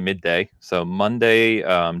in Monday, midday. So Monday,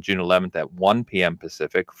 June 11th at 1 p.m.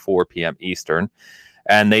 Pacific, 4 p.m. Eastern.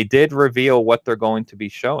 And they did reveal what they're going to be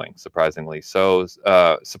showing, surprisingly. So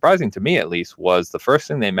surprising to me, at least, was the first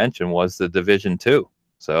thing they mentioned was the Division 2.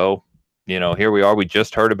 So, here we are. We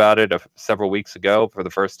just heard about it several weeks ago for the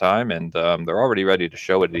first time, and they're already ready to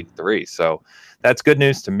show it at E3. So that's good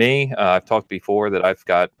news to me. I've talked before that I've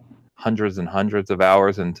got hundreds and hundreds of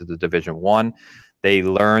hours into the Division 1.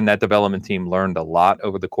 That development team learned a lot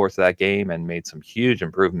over the course of that game and made some huge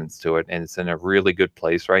improvements to it, and it's in a really good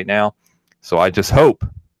place right now. So I just hope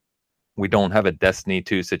we don't have a Destiny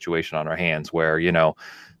 2 situation on our hands where,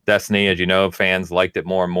 Destiny, as you know, fans liked it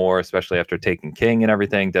more and more, especially after Taken King and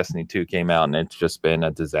everything. Destiny 2 came out and it's just been a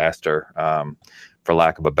disaster, for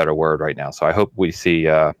lack of a better word right now. So I hope we see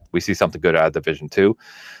something good out of Division 2.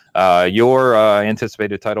 Your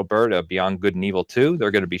anticipated title, Bert, Beyond Good and Evil 2, they're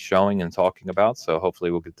going to be showing and talking about. So hopefully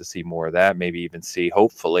we'll get to see more of that. Maybe even see,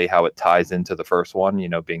 hopefully, how it ties into the first one,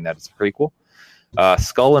 being that it's a prequel.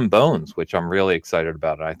 Skull and Bones, which I'm really excited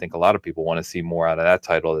about. And I think a lot of people want to see more out of that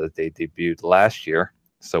title that they debuted last year.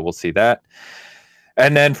 So we'll see that.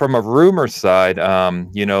 And then from a rumor side,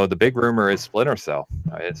 the big rumor is Splinter Cell.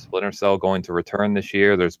 Is Splinter Cell going to return this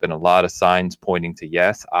year? There's been a lot of signs pointing to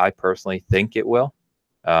yes. I personally think it will.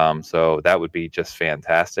 So that would be just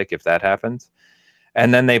fantastic if that happens.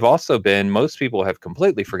 And then most people have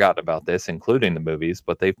completely forgotten about this, including the movies,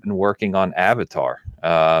 but they've been working on Avatar,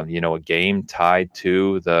 a game tied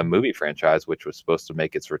to the movie franchise, which was supposed to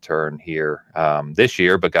make its return here this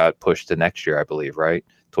year, but got pushed to next year, I believe, right?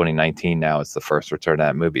 2019 now is the first return of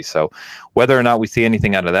that movie. So whether or not we see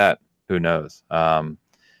anything out of that, who knows? And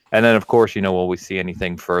then, of course, will we see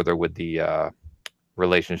anything further with the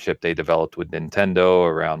relationship they developed with Nintendo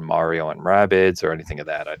around Mario and Rabbids or anything of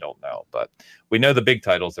that? I don't know, but we know the big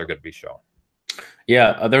titles they're going to be shown.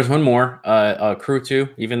 Yeah, there's one more, Crew 2,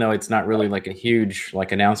 even though it's not really like a huge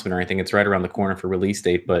announcement or anything. It's right around the corner for release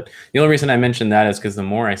date. But the only reason I mentioned that is because the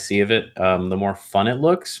more I see of it, the more fun it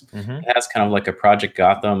looks. Mm-hmm. It has kind of like a Project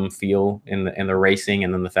Gotham feel in the racing,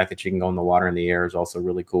 and then the fact that you can go in the water and the air is also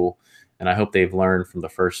really cool. And I hope they've learned from the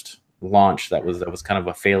first launch that was kind of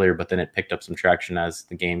a failure, but then it picked up some traction as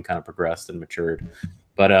the game kind of progressed and matured.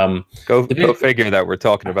 But go figure that we're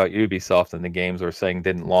talking about Ubisoft and the games we're saying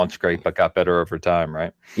didn't launch great but got better over time,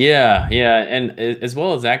 right? Yeah, and as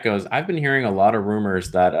well as that goes, I've been hearing a lot of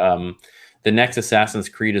rumors that the next Assassin's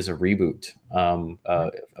Creed is a reboot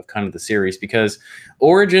of kind of the series, because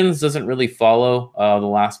Origins doesn't really follow the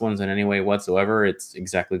last ones in any way whatsoever. It's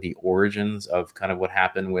exactly the origins of kind of what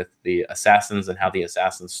happened with the Assassins and how the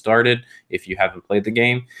Assassins started, if you haven't played the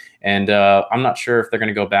game. And I'm not sure if they're going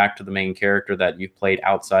to go back to the main character that you played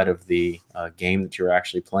outside of the game that you're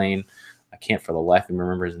actually playing. I can't for the life of me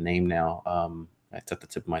remember his name now. It's at the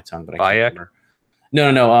tip of my tongue, but I can't remember.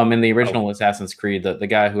 No. In the original Assassin's Creed, the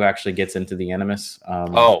guy who actually gets into the Animus.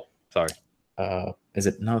 Sorry. Is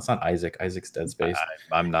it? No, it's not Isaac. Isaac's Dead Space.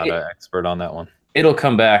 I'm not an expert on that one. It'll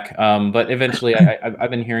come back, but eventually, I've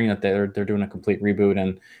been hearing that they're doing a complete reboot,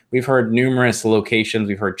 and we've heard numerous locations.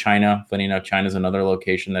 We've heard China. Funny enough, China's another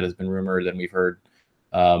location that has been rumored, and we've heard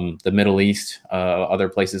the Middle East, other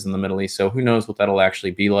places in the Middle East. So who knows what that'll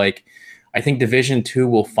actually be like. I think Division 2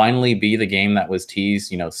 will finally be the game that was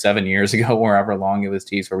teased, 7 years ago, wherever long it was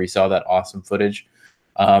teased, where we saw that awesome footage.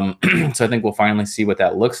 So I think we'll finally see what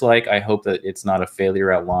that looks like. I hope that it's not a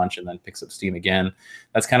failure at launch and then picks up steam again.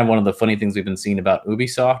 That's kind of one of the funny things we've been seeing about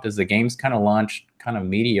Ubisoft, is the games kind of launched kind of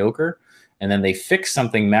mediocre, and then they fix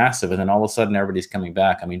something massive, and then all of a sudden everybody's coming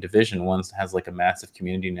back. I mean, Division 1 has like a massive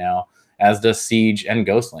community now, as does Siege and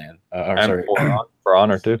Ghostland. For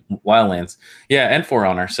Honor too. Wildlands. Yeah, and For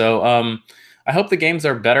Honor. So I hope the games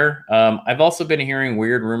are better. I've also been hearing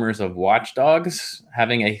weird rumors of Watch Dogs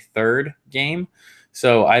having a third game.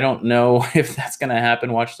 So I don't know if that's going to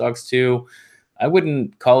happen. Watch Dogs 2. I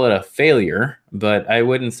wouldn't call it a failure, but I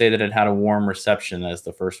wouldn't say that it had a warm reception as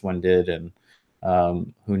the first one did. And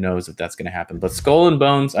who knows if that's going to happen. But Skull and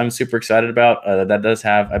Bones, I'm super excited about. That does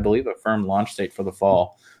have, I believe, a firm launch date for the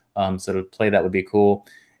fall. So to play that would be cool.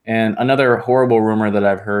 And another horrible rumor that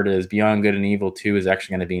I've heard is Beyond Good and Evil 2 is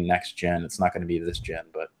actually going to be next gen. It's not going to be this gen,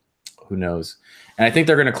 but who knows? And I think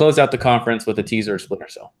they're going to close out the conference with a teaser of Splinter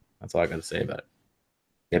Cell. That's all I got to say about it.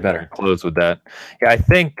 They better close with that. Yeah, I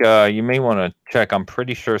think you may want to check. I'm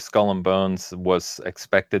pretty sure Skull and Bones was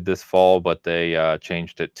expected this fall, but they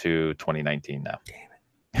changed it to 2019 now. Damn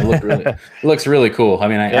it. It looks really cool. I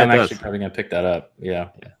mean, Yeah, I'm it actually does. probably gonna pick that up. Yeah.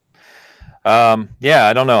 Yeah,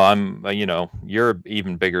 I don't know. You're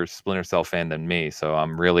even bigger Splinter Cell fan than me, so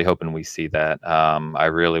I'm really hoping we see that. I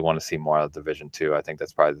really want to see more of Division 2. I think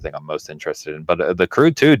that's probably the thing I'm most interested in. But the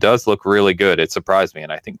Crew 2 does look really good. It surprised me,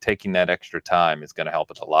 and I think taking that extra time is going to help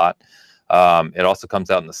it a lot. It also comes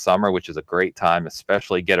out in the summer, which is a great time,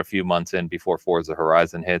 especially get a few months in before Forza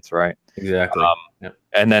Horizon hits, right? Exactly. Yep.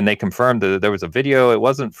 And then they confirmed that there was a video. It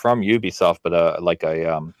wasn't from Ubisoft, but like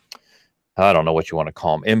a I don't know what you want to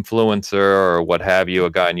call him, influencer or what have you. A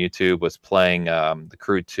guy on YouTube was playing the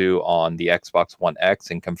Crew 2 on the Xbox One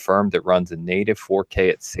X and confirmed it runs in native 4K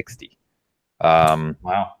at 60.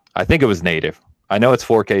 Wow. I think it was native. I know it's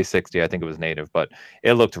 4K 60. I think it was native, but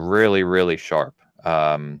it looked really, really sharp.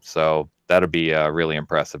 So that'll be really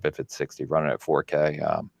impressive if it's 60 running at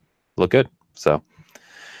 4K. Look good. So,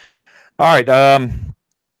 all right.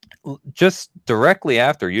 Just directly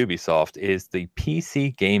after Ubisoft is the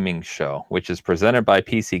PC Gaming Show, which is presented by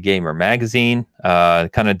PC Gamer Magazine.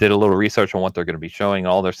 Kind of did a little research on what they're going to be showing.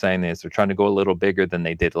 All they're saying is they're trying to go a little bigger than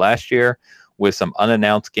they did last year with some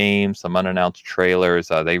unannounced games, some unannounced trailers.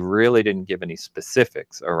 They really didn't give any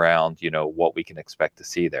specifics around, what we can expect to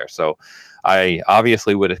see there. So I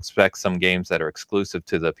obviously would expect some games that are exclusive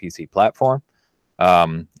to the PC platform.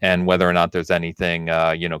 And whether or not there's anything,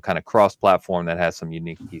 kind of cross-platform that has some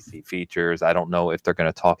unique PC features. I don't know if they're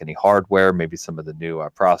going to talk any hardware, maybe some of the new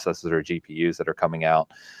processors or GPUs that are coming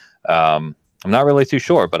out. I'm not really too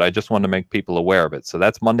sure, but I just want to make people aware of it. So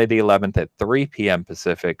that's Monday the 11th at 3 p.m.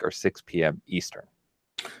 Pacific or 6 p.m. Eastern.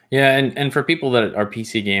 Yeah, and for people that are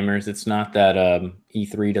PC gamers, it's not that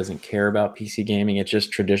E3 doesn't care about PC gaming. It's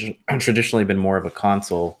just traditionally been more of a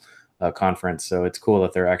console conference. So it's cool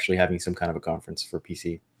that they're actually having some kind of a conference for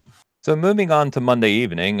PC. So moving on to Monday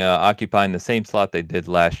evening, occupying the same slot they did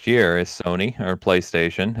last year is Sony or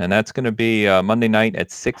PlayStation, and that's going to be Monday night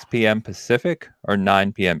at 6 p.m. Pacific or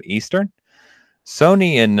 9 p.m. Eastern.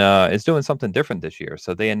 Sony is doing something different this year.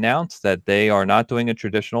 So they announced that they are not doing a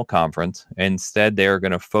traditional conference. Instead, they are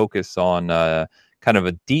going to focus on kind of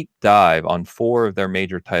a deep dive on 4 of their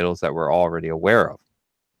major titles that we're already aware of.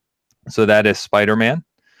 So that is Spider-Man,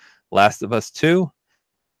 Last of Us 2,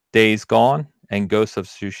 Days Gone, and Ghost of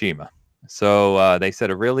Tsushima. So they said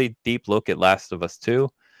a really deep look at Last of Us 2.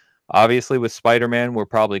 Obviously, with Spider-Man, we're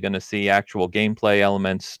probably going to see actual gameplay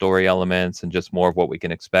elements, story elements, and just more of what we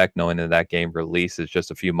can expect, knowing that that game releases just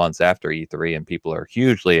a few months after E3, and people are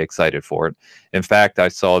hugely excited for it. In fact, I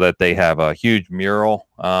saw that they have a huge mural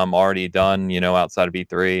already done, outside of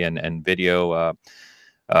E3 and video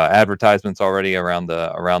advertisements already around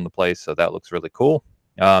the place. So that looks really cool.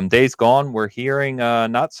 Days Gone, we're hearing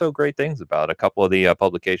not so great things about. A couple of the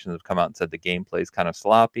publications have come out and said the gameplay is kind of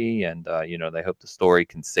sloppy, and they hope the story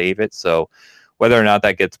can save it. So whether or not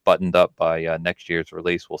that gets buttoned up by next year's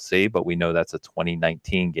release, we'll see. But we know that's a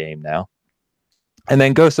 2019 game now. And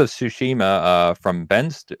then Ghost of Tsushima from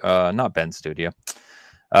not Ben Studio.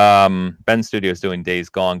 Ben Studio is doing Days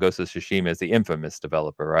Gone. Ghost of Tsushima is the infamous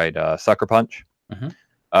developer, right? Sucker Punch. Mm-hmm.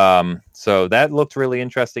 So that looked really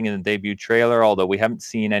interesting in the debut trailer, although we haven't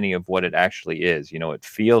seen any of what it actually is. It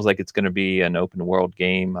feels like it's going to be an open world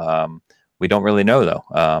game. We don't really know though.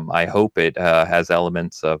 I hope it has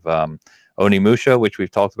elements of Onimusha, which we've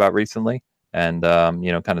talked about recently, and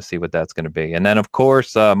kind of see what that's going to be. And then, of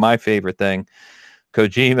course, my favorite thing,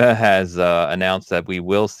 Kojima has announced that we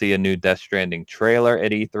will see a new Death Stranding trailer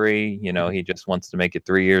at E3. He just wants to make it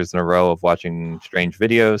 3 years in a row of watching strange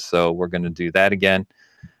videos, so we're going to do that again.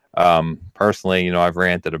 Personally, I've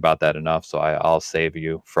ranted about that enough, so I'll save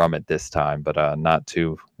you from it this time, but not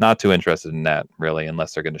too interested in that really,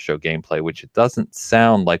 unless they're going to show gameplay, which it doesn't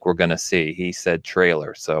sound like we're going to see. He said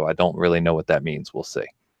trailer, so I don't really know what that means. We'll see.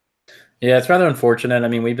 Yeah, it's rather unfortunate. I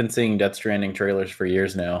mean, we've been seeing Death Stranding trailers for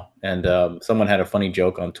years now, and someone had a funny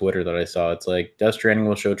joke on Twitter that I saw. It's like Death Stranding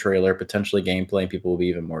will show trailer, potentially gameplay, and people will be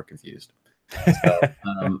even more confused. So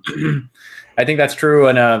I think that's true,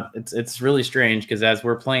 and it's really strange because as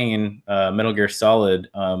we're playing Metal Gear Solid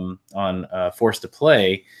on Force to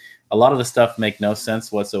Play, a lot of the stuff make no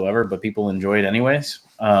sense whatsoever, but people enjoy it anyways.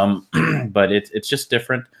 But it's just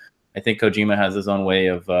different. I think Kojima has his own way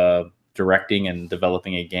of directing and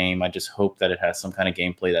developing a game. I just hope that it has some kind of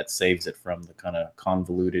gameplay that saves it from the kind of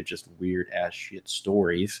convoluted, just weird ass shit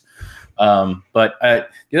stories. But the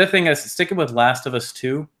other thing is sticking with Last of Us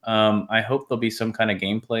 2. I hope there'll be some kind of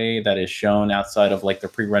gameplay that is shown outside of like the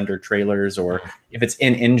pre-rendered trailers, or if it's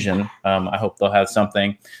in engine, I hope they'll have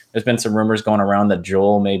something. There's been some rumors going around that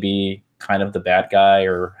Joel may be kind of the bad guy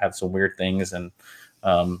or have some weird things, and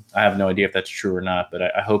I have no idea if that's true or not, but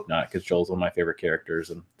I hope not, because Joel's one of my favorite characters,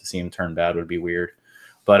 and to see him turn bad would be weird.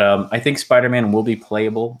 But I think Spider-Man will be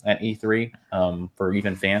playable at E3 for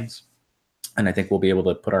even fans. And I think we'll be able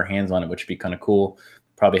to put our hands on it, which would be kind of cool.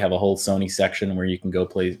 Probably have a whole Sony section where you can go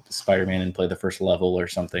play Spider-Man and play the first level or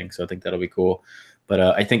something. So I think that'll be cool. But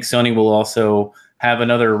I think Sony will also have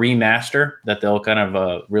another remaster that they'll kind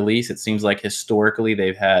of release. It seems like historically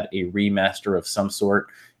they've had a remaster of some sort,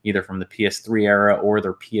 either from the PS3 era or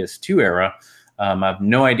their PS2 era. I have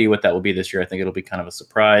no idea what that will be this year. I think it'll be kind of a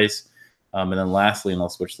surprise. And then lastly, and I'll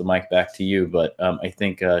switch the mic back to you, but I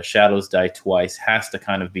think Shadows Die Twice has to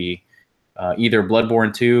kind of be either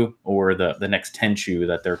Bloodborne 2 or the next Tenchu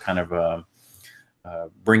that they're kind of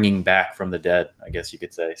bringing back from the dead, I guess you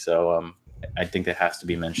could say. So I think that has to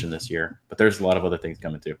be mentioned this year. But there's a lot of other things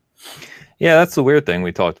coming too. Yeah, that's the weird thing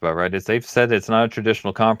we talked about, right? Is they've said it's not a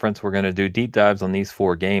traditional conference. We're going to do deep dives on these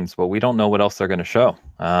 4 games, but we don't know what else they're going to show.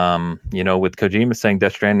 With Kojima saying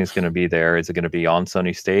Death Stranding is going to be there, is it going to be on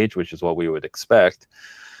Sony stage, which is what we would expect?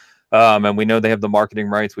 And we know they have the marketing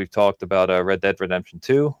rights. We've talked about Red Dead Redemption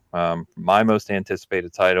 2, my most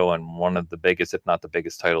anticipated title and one of the biggest, if not the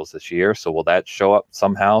biggest titles this year. So will that show up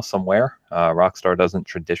somehow, somewhere? Rockstar doesn't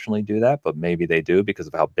traditionally do that, but maybe they do because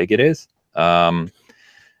of how big it is.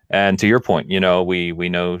 And to your point, we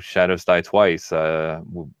know Shadows Die Twice.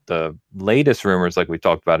 The latest rumors, like we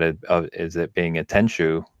talked about it, is it being a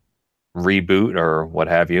Tenchu reboot or what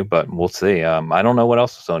have you, but we'll see. I don't know what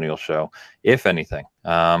else Sony will show, if anything.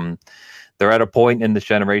 They're at a point in this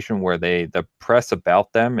generation where the press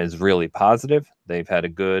about them is really positive. They've had a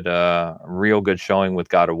good, real good showing with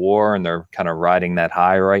God of War, and they're kind of riding that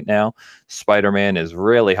high right now. Spider-Man is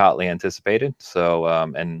really hotly anticipated, so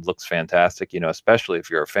and looks fantastic. Especially if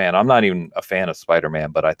you're a fan. I'm not even a fan of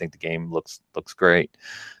Spider-Man, but I think the game looks great.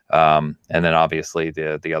 And then obviously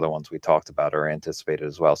the other ones we talked about are anticipated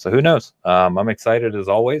as well. So who knows? I'm excited as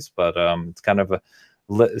always, but it's kind of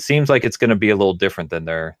it seems like it's going to be a little different than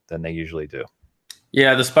they usually do.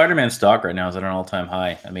 Yeah, the Spider-Man stock right now is at an all-time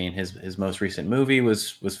high. I mean, his most recent movie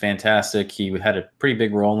was fantastic. He had a pretty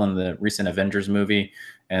big role in the recent Avengers movie,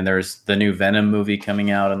 and there's the new Venom movie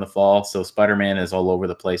coming out in the fall. So Spider-Man is all over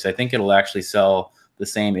the place. I think it'll actually sell the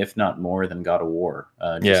same, if not more, than God of War,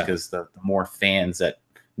 just because the more fans that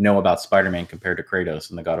know about Spider-Man compared to Kratos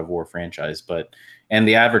and the God of War franchise. And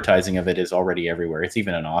the advertising of it is already everywhere. It's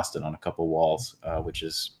even in Austin on a couple walls, which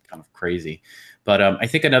is kind of crazy. But I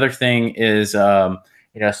think another thing is,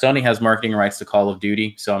 Sony has marketing rights to Call of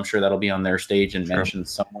Duty, so I'm sure that'll be on their stage and mentioned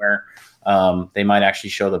somewhere. They might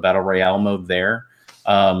actually show the Battle Royale mode there.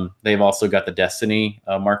 They've also got the Destiny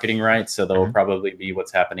marketing rights, so that will probably be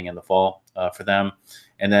what's happening in the fall for them.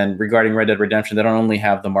 And then regarding Red Dead Redemption, they don't only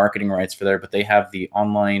have the marketing rights for there, but they have the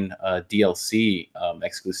online DLC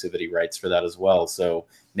exclusivity rights for that as well. So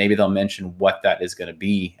maybe they'll mention what that is going to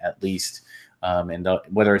be at least, and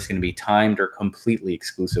whether it's going to be timed or completely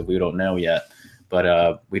exclusive, we don't know yet.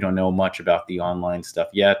 But we don't know much about the online stuff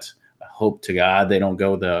yet. I hope to God they don't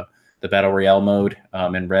go the Battle Royale mode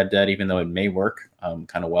in Red Dead, even though it may work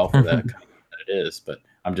kind of well for that kind of game that it is. But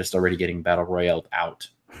I'm just already getting Battle Royale out,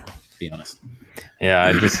 to be honest. Yeah,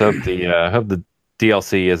 I just hope the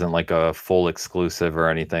DLC isn't like a full exclusive or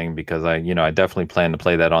anything, because I definitely plan to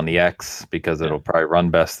play that on the X because it'll probably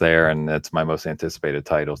run best there, and it's my most anticipated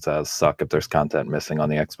title. So it'll suck if there's content missing on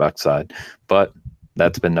the Xbox side, but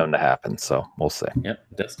that's been known to happen, so we'll see. Yep,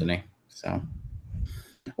 Destiny. So,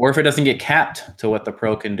 or if it doesn't get capped to what the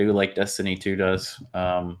Pro can do, like Destiny 2 does,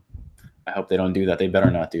 I hope they don't do that. They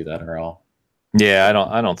better not do that, or I'll. Yeah,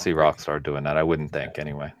 I don't see Rockstar doing that. I wouldn't think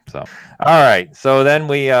anyway. So, all right. So then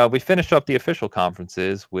we finished up the official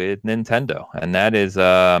conferences with Nintendo, and that is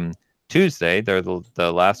Tuesday. They're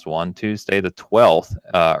the last one, Tuesday the 12th,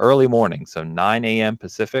 early morning, so 9 a.m.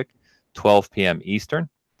 Pacific, 12 p.m. Eastern.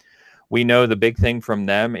 We know the big thing from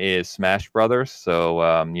them is Smash Brothers.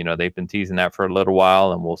 So, they've been teasing that for a little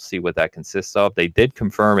while, and we'll see what that consists of. They did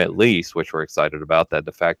confirm at least, which we're excited about, that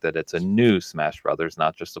the fact that it's a new Smash Brothers,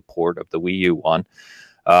 not just a port of the Wii U one.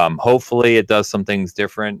 Hopefully it does some things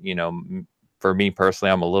different. For me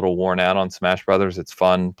personally, I'm a little worn out on Smash Brothers. It's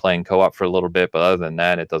fun playing co-op for a little bit, but other than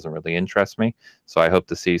that, it doesn't really interest me. So I hope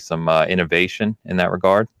to see some innovation in that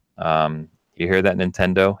regard. You hear that,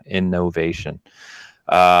 Nintendo? Innovation.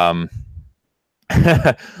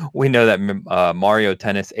 We know that Mario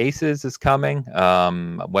Tennis Aces is coming.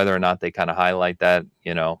 Whether or not they kind of highlight that,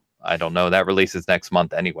 I don't know. That releases next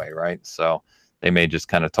month anyway, right? So they may just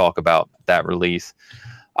kind of talk about that release.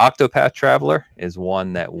 Octopath Traveler is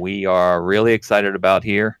one that we are really excited about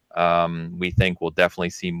here. We think we'll definitely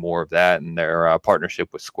see more of that, and their partnership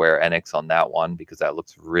with Square Enix on that one, because that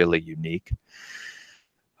looks really unique.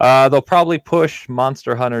 They'll probably push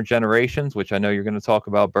Monster Hunter Generations, which I know you're going to talk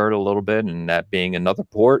about, Bert, a little bit, and that being another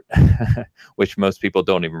port, which most people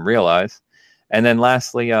don't even realize. And then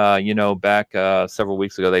lastly, back several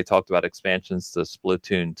weeks ago, they talked about expansions to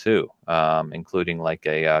Splatoon 2, including like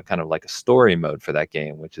a kind of like a story mode for that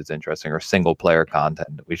game, which is interesting, or single player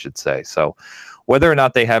content, we should say. So whether or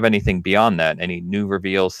not they have anything beyond that, any new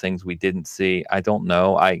reveals, things we didn't see, I don't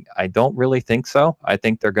know. I don't really think so. I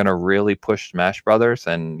think they're going to really push Smash Brothers,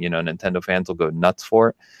 and Nintendo fans will go nuts for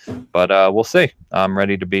it. But we'll see. I'm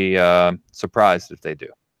ready to be surprised if they do.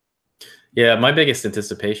 Yeah, my biggest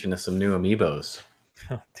anticipation is some new amiibos.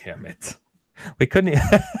 Oh, damn it. We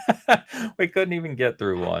couldn't even get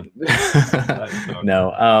through one.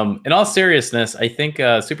 No. In all seriousness, I think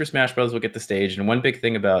Super Smash Bros. Will get the stage. And one big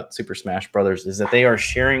thing about Super Smash Bros. Is that they are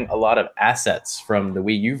sharing a lot of assets from the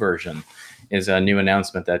Wii U version, is a new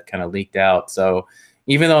announcement that kind of leaked out. So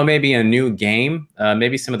even though it may be a new game,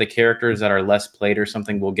 maybe some of the characters that are less played or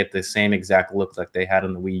something will get the same exact look like they had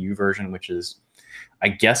in the Wii U version, which is, I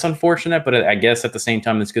guess, unfortunate, but I guess at the same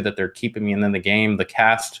time, it's good that they're keeping me in the game. The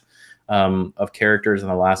cast of characters in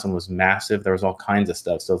the last one was massive. There was all kinds of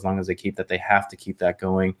stuff. So as long as they keep that, they have to keep that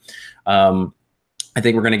going. I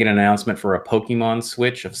think we're going to get an announcement for a Pokemon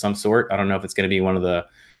Switch of some sort. I don't know if it's going to be one of the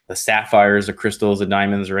sapphires or crystals or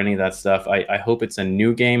diamonds or any of that stuff. I hope it's a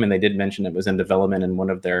new game, and they did mention it was in development in one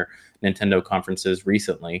of their Nintendo conferences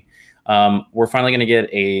recently. We're finally going to get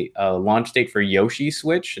a launch date for Yoshi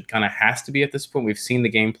Switch. It kind of has to be at this point. We've seen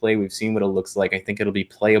the gameplay. We've seen what it looks like. I think it'll be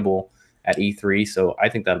playable at E3, so I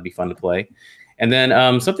think that'll be fun to play. And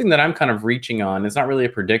then something that I'm kind of reaching on, it's not really a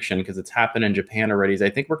prediction because it's happened in Japan already, is I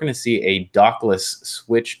think we're going to see a dockless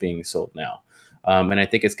Switch being sold now. And I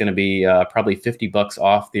think it's going to be probably $50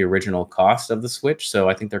 off the original cost of the Switch. So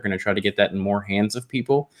I think they're going to try to get that in more hands of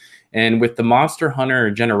people. And with the Monster Hunter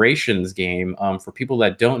Generations game, for people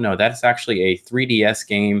that don't know, that's actually a 3DS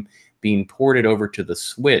game being ported over to the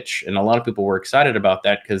Switch. And a lot of people were excited about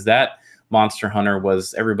that because that Monster Hunter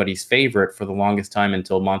was everybody's favorite for the longest time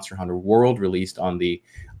until Monster Hunter World released on the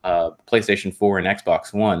PlayStation 4 and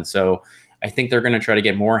Xbox One. So I think they're going to try to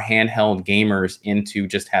get more handheld gamers into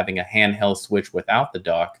just having a handheld Switch without the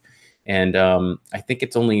dock. And I think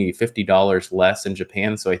it's only $50 less in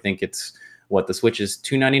Japan. So I think it's the Switch is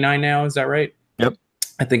 $299 now. Is that right? Yep.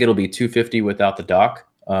 I think it'll be $250 without the dock,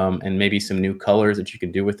 and maybe some new colors that you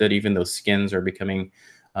can do with it. Even those skins are becoming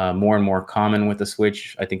more and more common with the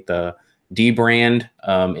Switch. I think the D brand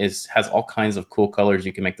has all kinds of cool colors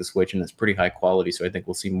you can make the Switch, and it's pretty high quality. So I think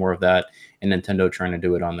we'll see more of that, and Nintendo trying to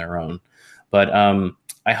do it on their own. But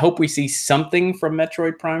I hope we see something from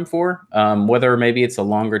Metroid Prime 4, whether maybe it's a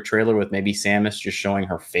longer trailer with maybe Samus just showing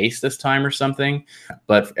her face this time or something.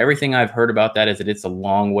 But everything I've heard about that is that it's a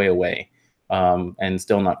long way away and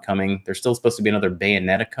still not coming. There's still supposed to be another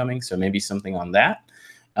Bayonetta coming, so maybe something on that.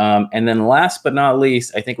 And then last but not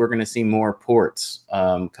least, I think we're going to see more ports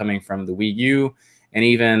coming from the Wii U, and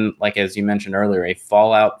even, like as you mentioned earlier, a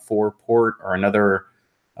Fallout 4 port or another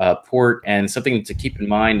port. And something to keep in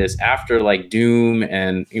mind is after like Doom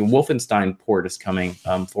and Wolfenstein port is coming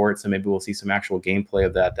for it, so maybe we'll see some actual gameplay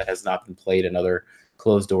of that has not been played in other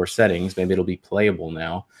closed door settings. Maybe it'll be playable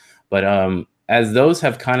now. But as those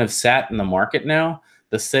have kind of sat in the market now,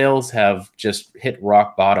 the sales have just hit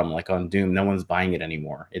rock bottom. Like on Doom, no one's buying it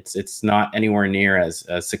anymore. It's not anywhere near as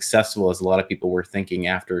successful as a lot of people were thinking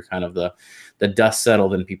after kind of the dust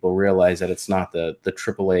settled and people realize that it's not the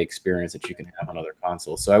AAA experience that you can have on other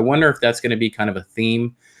consoles. So I wonder if that's going to be kind of a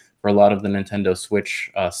theme for a lot of the Nintendo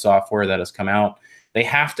Switch software that has come out. They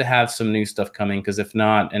have to have some new stuff coming, because if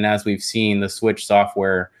not, and as we've seen, the Switch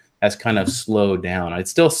software has kind of slowed down.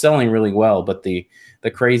 It's still selling really well, but the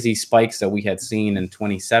crazy spikes that we had seen in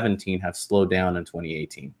 2017 have slowed down in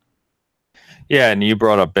 2018. Yeah, and you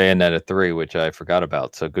brought up Bayonetta 3, which I forgot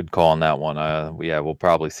about. So good call on that one. We'll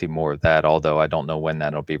probably see more of that, although I don't know when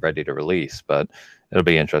that'll be ready to release, but it'll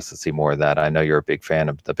be interesting to see more of that. I know you're a big fan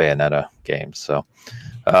of the Bayonetta games. So,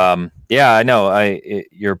 yeah, I know.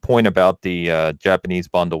 Your point about the Japanese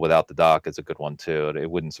bundle without the dock is a good one, too. It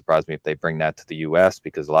wouldn't surprise me if they bring that to the US,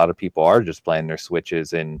 because a lot of people are just playing their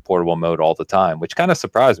Switches in portable mode all the time, which kind of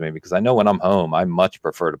surprised me, because I know when I'm home, I much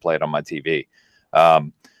prefer to play it on my TV.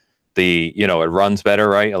 It runs better,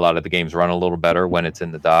 right? A lot of the games run a little better when it's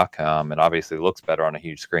in the dock. It obviously looks better on a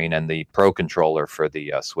huge screen, and the Pro controller for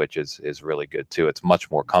the Switch is really good too. It's much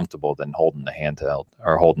more comfortable than holding the handheld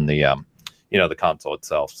or holding the the console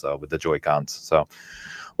itself. So with the Joy-Cons, so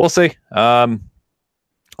we'll see. Overall,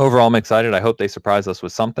 I'm excited. I hope they surprise us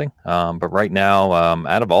with something. But right now,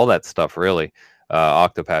 out of all that stuff, really,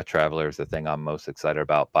 Octopath Traveler is the thing I'm most excited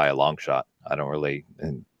about by a long shot. I don't really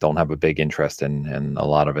don't have a big interest in a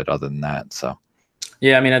lot of it other than that. So.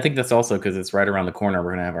 Yeah, I mean, I think that's also because it's right around the corner.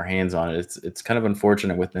 We're gonna have our hands on it. It's kind of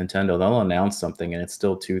unfortunate with Nintendo. They'll announce something and it's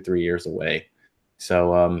still 2-3 years away.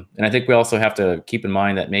 So, and I think we also have to keep in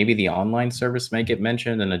mind that maybe the online service may get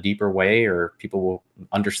mentioned in a deeper way, or people will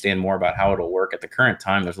understand more about how it'll work. At the current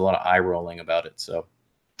time, there's a lot of eye rolling about it. So,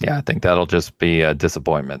 yeah, I think that'll just be a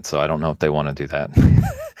disappointment. So I don't know if they want to do that.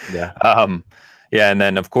 yeah. Yeah, and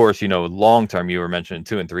then of course, long term, you were mentioning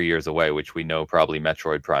 2 and 3 years away, which we know probably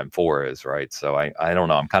Metroid Prime 4 is, right? So I don't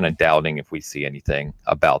know. I'm kind of doubting if we see anything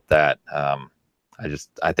about that.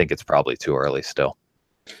 I think it's probably too early still.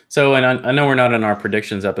 So, and I know we're not in our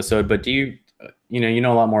predictions episode, but do you, you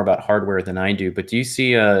know a lot more about hardware than I do, but do you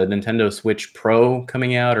see a Nintendo Switch Pro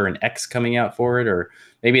coming out or an X coming out for it? Or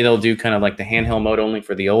maybe they'll do kind of like the handheld mode only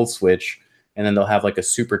for the old Switch, and then they'll have like a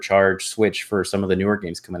supercharged Switch for some of the newer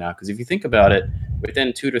games coming out. Because if you think about it,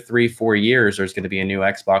 within 2 to 3, 4 years, there's going to be a new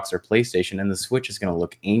Xbox or PlayStation, and the Switch is going to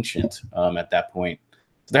look ancient at that point.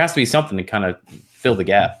 So there has to be something to kind of fill the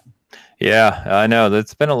gap. Yeah, I know.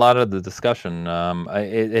 That's been a lot of the discussion.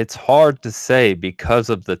 It's hard to say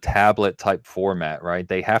because of the tablet type format, right?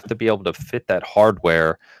 They have to be able to fit that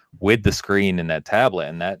hardware with the screen in that tablet,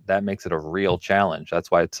 and that makes it a real challenge.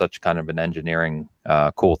 That's why it's such kind of an engineering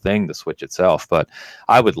cool thing, the Switch itself. But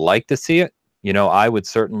I would like to see it. I would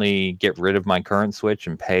certainly get rid of my current Switch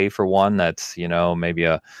and pay for one that's, maybe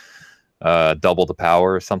a double the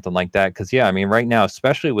power or something like that. Because yeah, I mean, right now,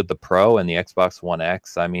 especially with the Pro and the Xbox One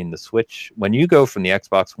X, I mean, the Switch, when you go from the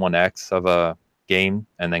Xbox One X of a game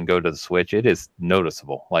and then go to the Switch, it is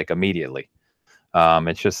noticeable, like immediately.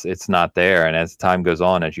 It's not there. And as time goes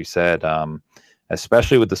on, as you said,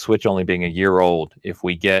 especially with the Switch only being a year old, if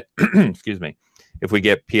we get excuse me, if we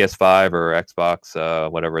get PS5 or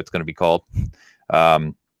Xbox, whatever it's going to be called,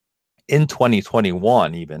 in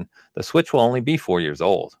 2021, even the Switch will only be 4 years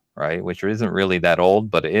old, right? Which isn't really that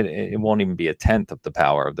old, but it won't even be a tenth of the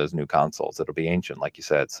power of those new consoles. It'll be ancient, like you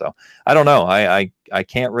said. So I don't know. I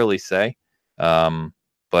can't really say,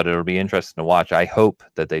 but it'll be interesting to watch. I hope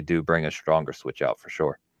that they do bring a stronger Switch out for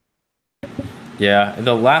sure. Yeah,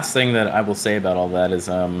 the last thing that I will say about all that is,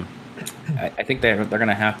 I think they're going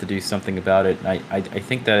to have to do something about it. I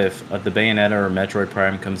think that if the Bayonetta or Metroid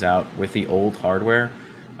Prime comes out with the old hardware,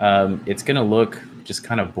 it's going to look just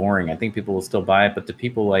kind of boring. I think people will still buy it, but the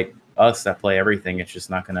people like us that play everything, it's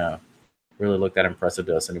just not going to really look that impressive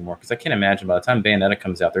to us anymore. Because I can't imagine by the time Bayonetta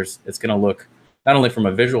comes out, it's going to look, not only from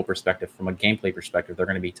a visual perspective, from a gameplay perspective, they're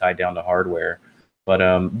going to be tied down to hardware.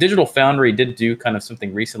 But Digital Foundry did do kind of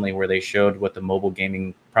something recently where they showed what the mobile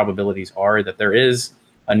gaming probabilities are, that there is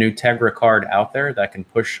a new Tegra card out there that can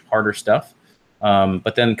push harder stuff.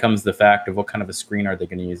 But then comes the fact of what kind of a screen are they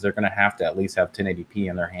going to use. They're going to have to at least have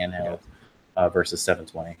 1080p in their handheld versus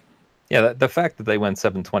 720. Yeah, the fact that they went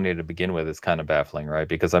 720 to begin with is kind of baffling, right?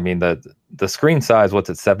 Because I mean, the screen size,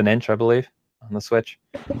 what's it, 7-inch, I believe, on the Switch?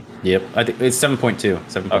 Yep, I think it's 7.2.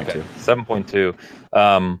 7.2. Okay,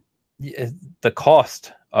 7.2. The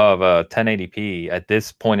cost of a 1080p at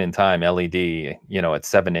this point in time, LED, at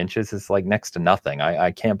 7 inches is like next to nothing.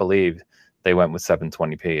 I can't believe they went with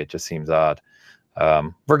 720p. It just seems odd.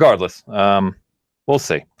 Regardless, we'll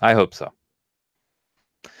see. I hope so.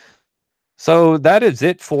 So that is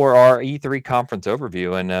it for our E3 conference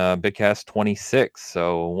overview and Bigcast 26.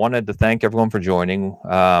 So wanted to thank everyone for joining.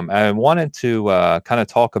 I wanted to kind of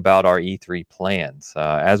talk about our E3 plans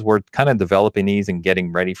as we're kind of developing these and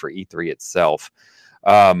getting ready for E3 itself.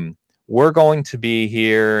 We're going to be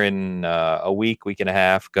here in a week and a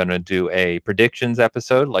half, going to do a predictions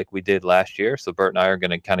episode like we did last year. So Bert and I are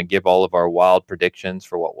going to kind of give all of our wild predictions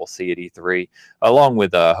for what we'll see at E3, along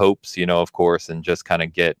with hopes, of course, and just kind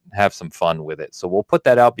of have some fun with it. So we'll put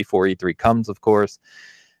that out before E3 comes, of course.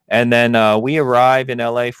 And then we arrive in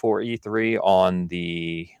LA for E3 on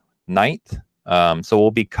the 9th. So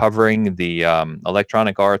we'll be covering the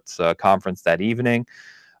Electronic Arts conference that evening.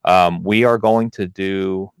 We are going to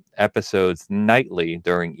do episodes nightly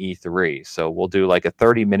during E3. So we'll do like a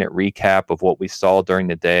 30-minute recap of what we saw during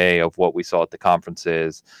the day, of what we saw at the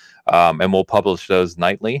conferences, and we'll publish those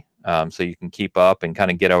nightly. So you can keep up and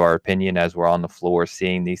kind of get our opinion as we're on the floor,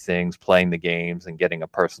 seeing these things, playing the games, and getting a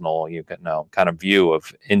personal, kind of view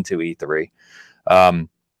into E3.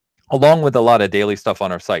 Along with a lot of daily stuff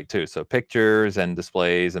on our site too. So pictures and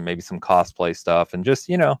displays and maybe some cosplay stuff and just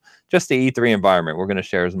the E3 environment. We're going to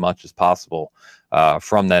share as much as possible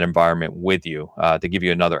from that environment with you to give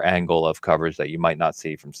you another angle of coverage that you might not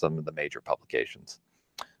see from some of the major publications.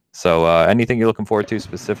 So anything you're looking forward to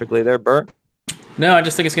specifically there, Bert? No, I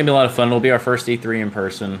just think it's going to be a lot of fun. It'll be our first E3 in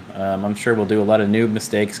person. I'm sure we'll do a lot of new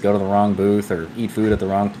mistakes, go to the wrong booth or eat food at the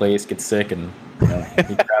wrong place, get sick, and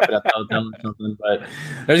eat crap at the hotel or something. But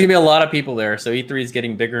there's going to be a lot of people there. So E3 is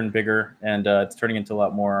getting bigger and bigger, and it's turning into a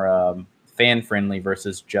lot more fan-friendly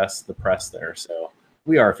versus just the press there. So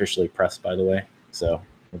we are officially pressed, by the way. So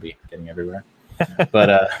we'll be getting everywhere.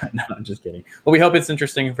 But no, I'm just kidding. Well, we hope it's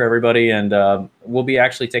interesting for everybody, and we'll be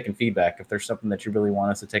actually taking feedback. If there's something that you really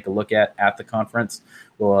want us to take a look at the conference,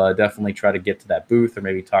 we'll definitely try to get to that booth or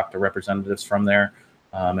maybe talk to representatives from there,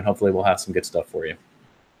 and hopefully we'll have some good stuff for you.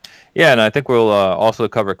 Yeah, and I think we'll also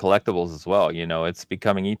cover collectibles as well. You know, it's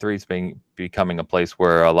becoming E3 is becoming a place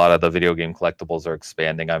where a lot of the video game collectibles are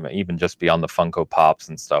expanding. I'm even just beyond the Funko Pops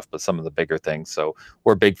and stuff, but some of the bigger things. So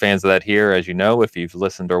we're big fans of that here, as you know, if you've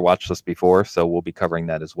listened or watched us before. So we'll be covering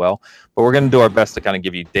that as well. But we're going to do our best to kind of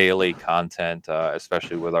give you daily content,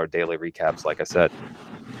 especially with our daily recaps, like I said.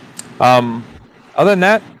 Other than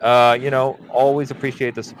that, you know, always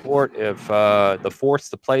appreciate the support. If the Force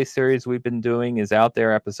to Play series we've been doing is out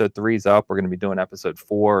there, episode 3 is up. We're going to be doing episode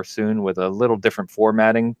 4 soon with a little different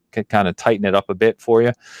formatting, can kind of tighten it up a bit for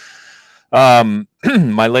you.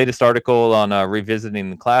 My latest article on revisiting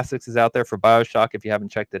the classics is out there for BioShock. If you haven't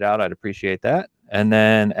checked it out, I'd appreciate that. And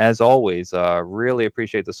then, as always, really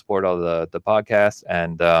appreciate the support of the podcast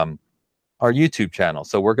and our YouTube channel.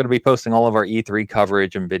 So we're going to be posting all of our E3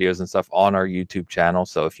 coverage and videos and stuff on our YouTube channel.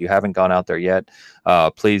 So if you haven't gone out there yet,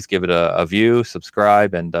 please give it a view,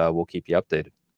 subscribe, and we'll keep you updated.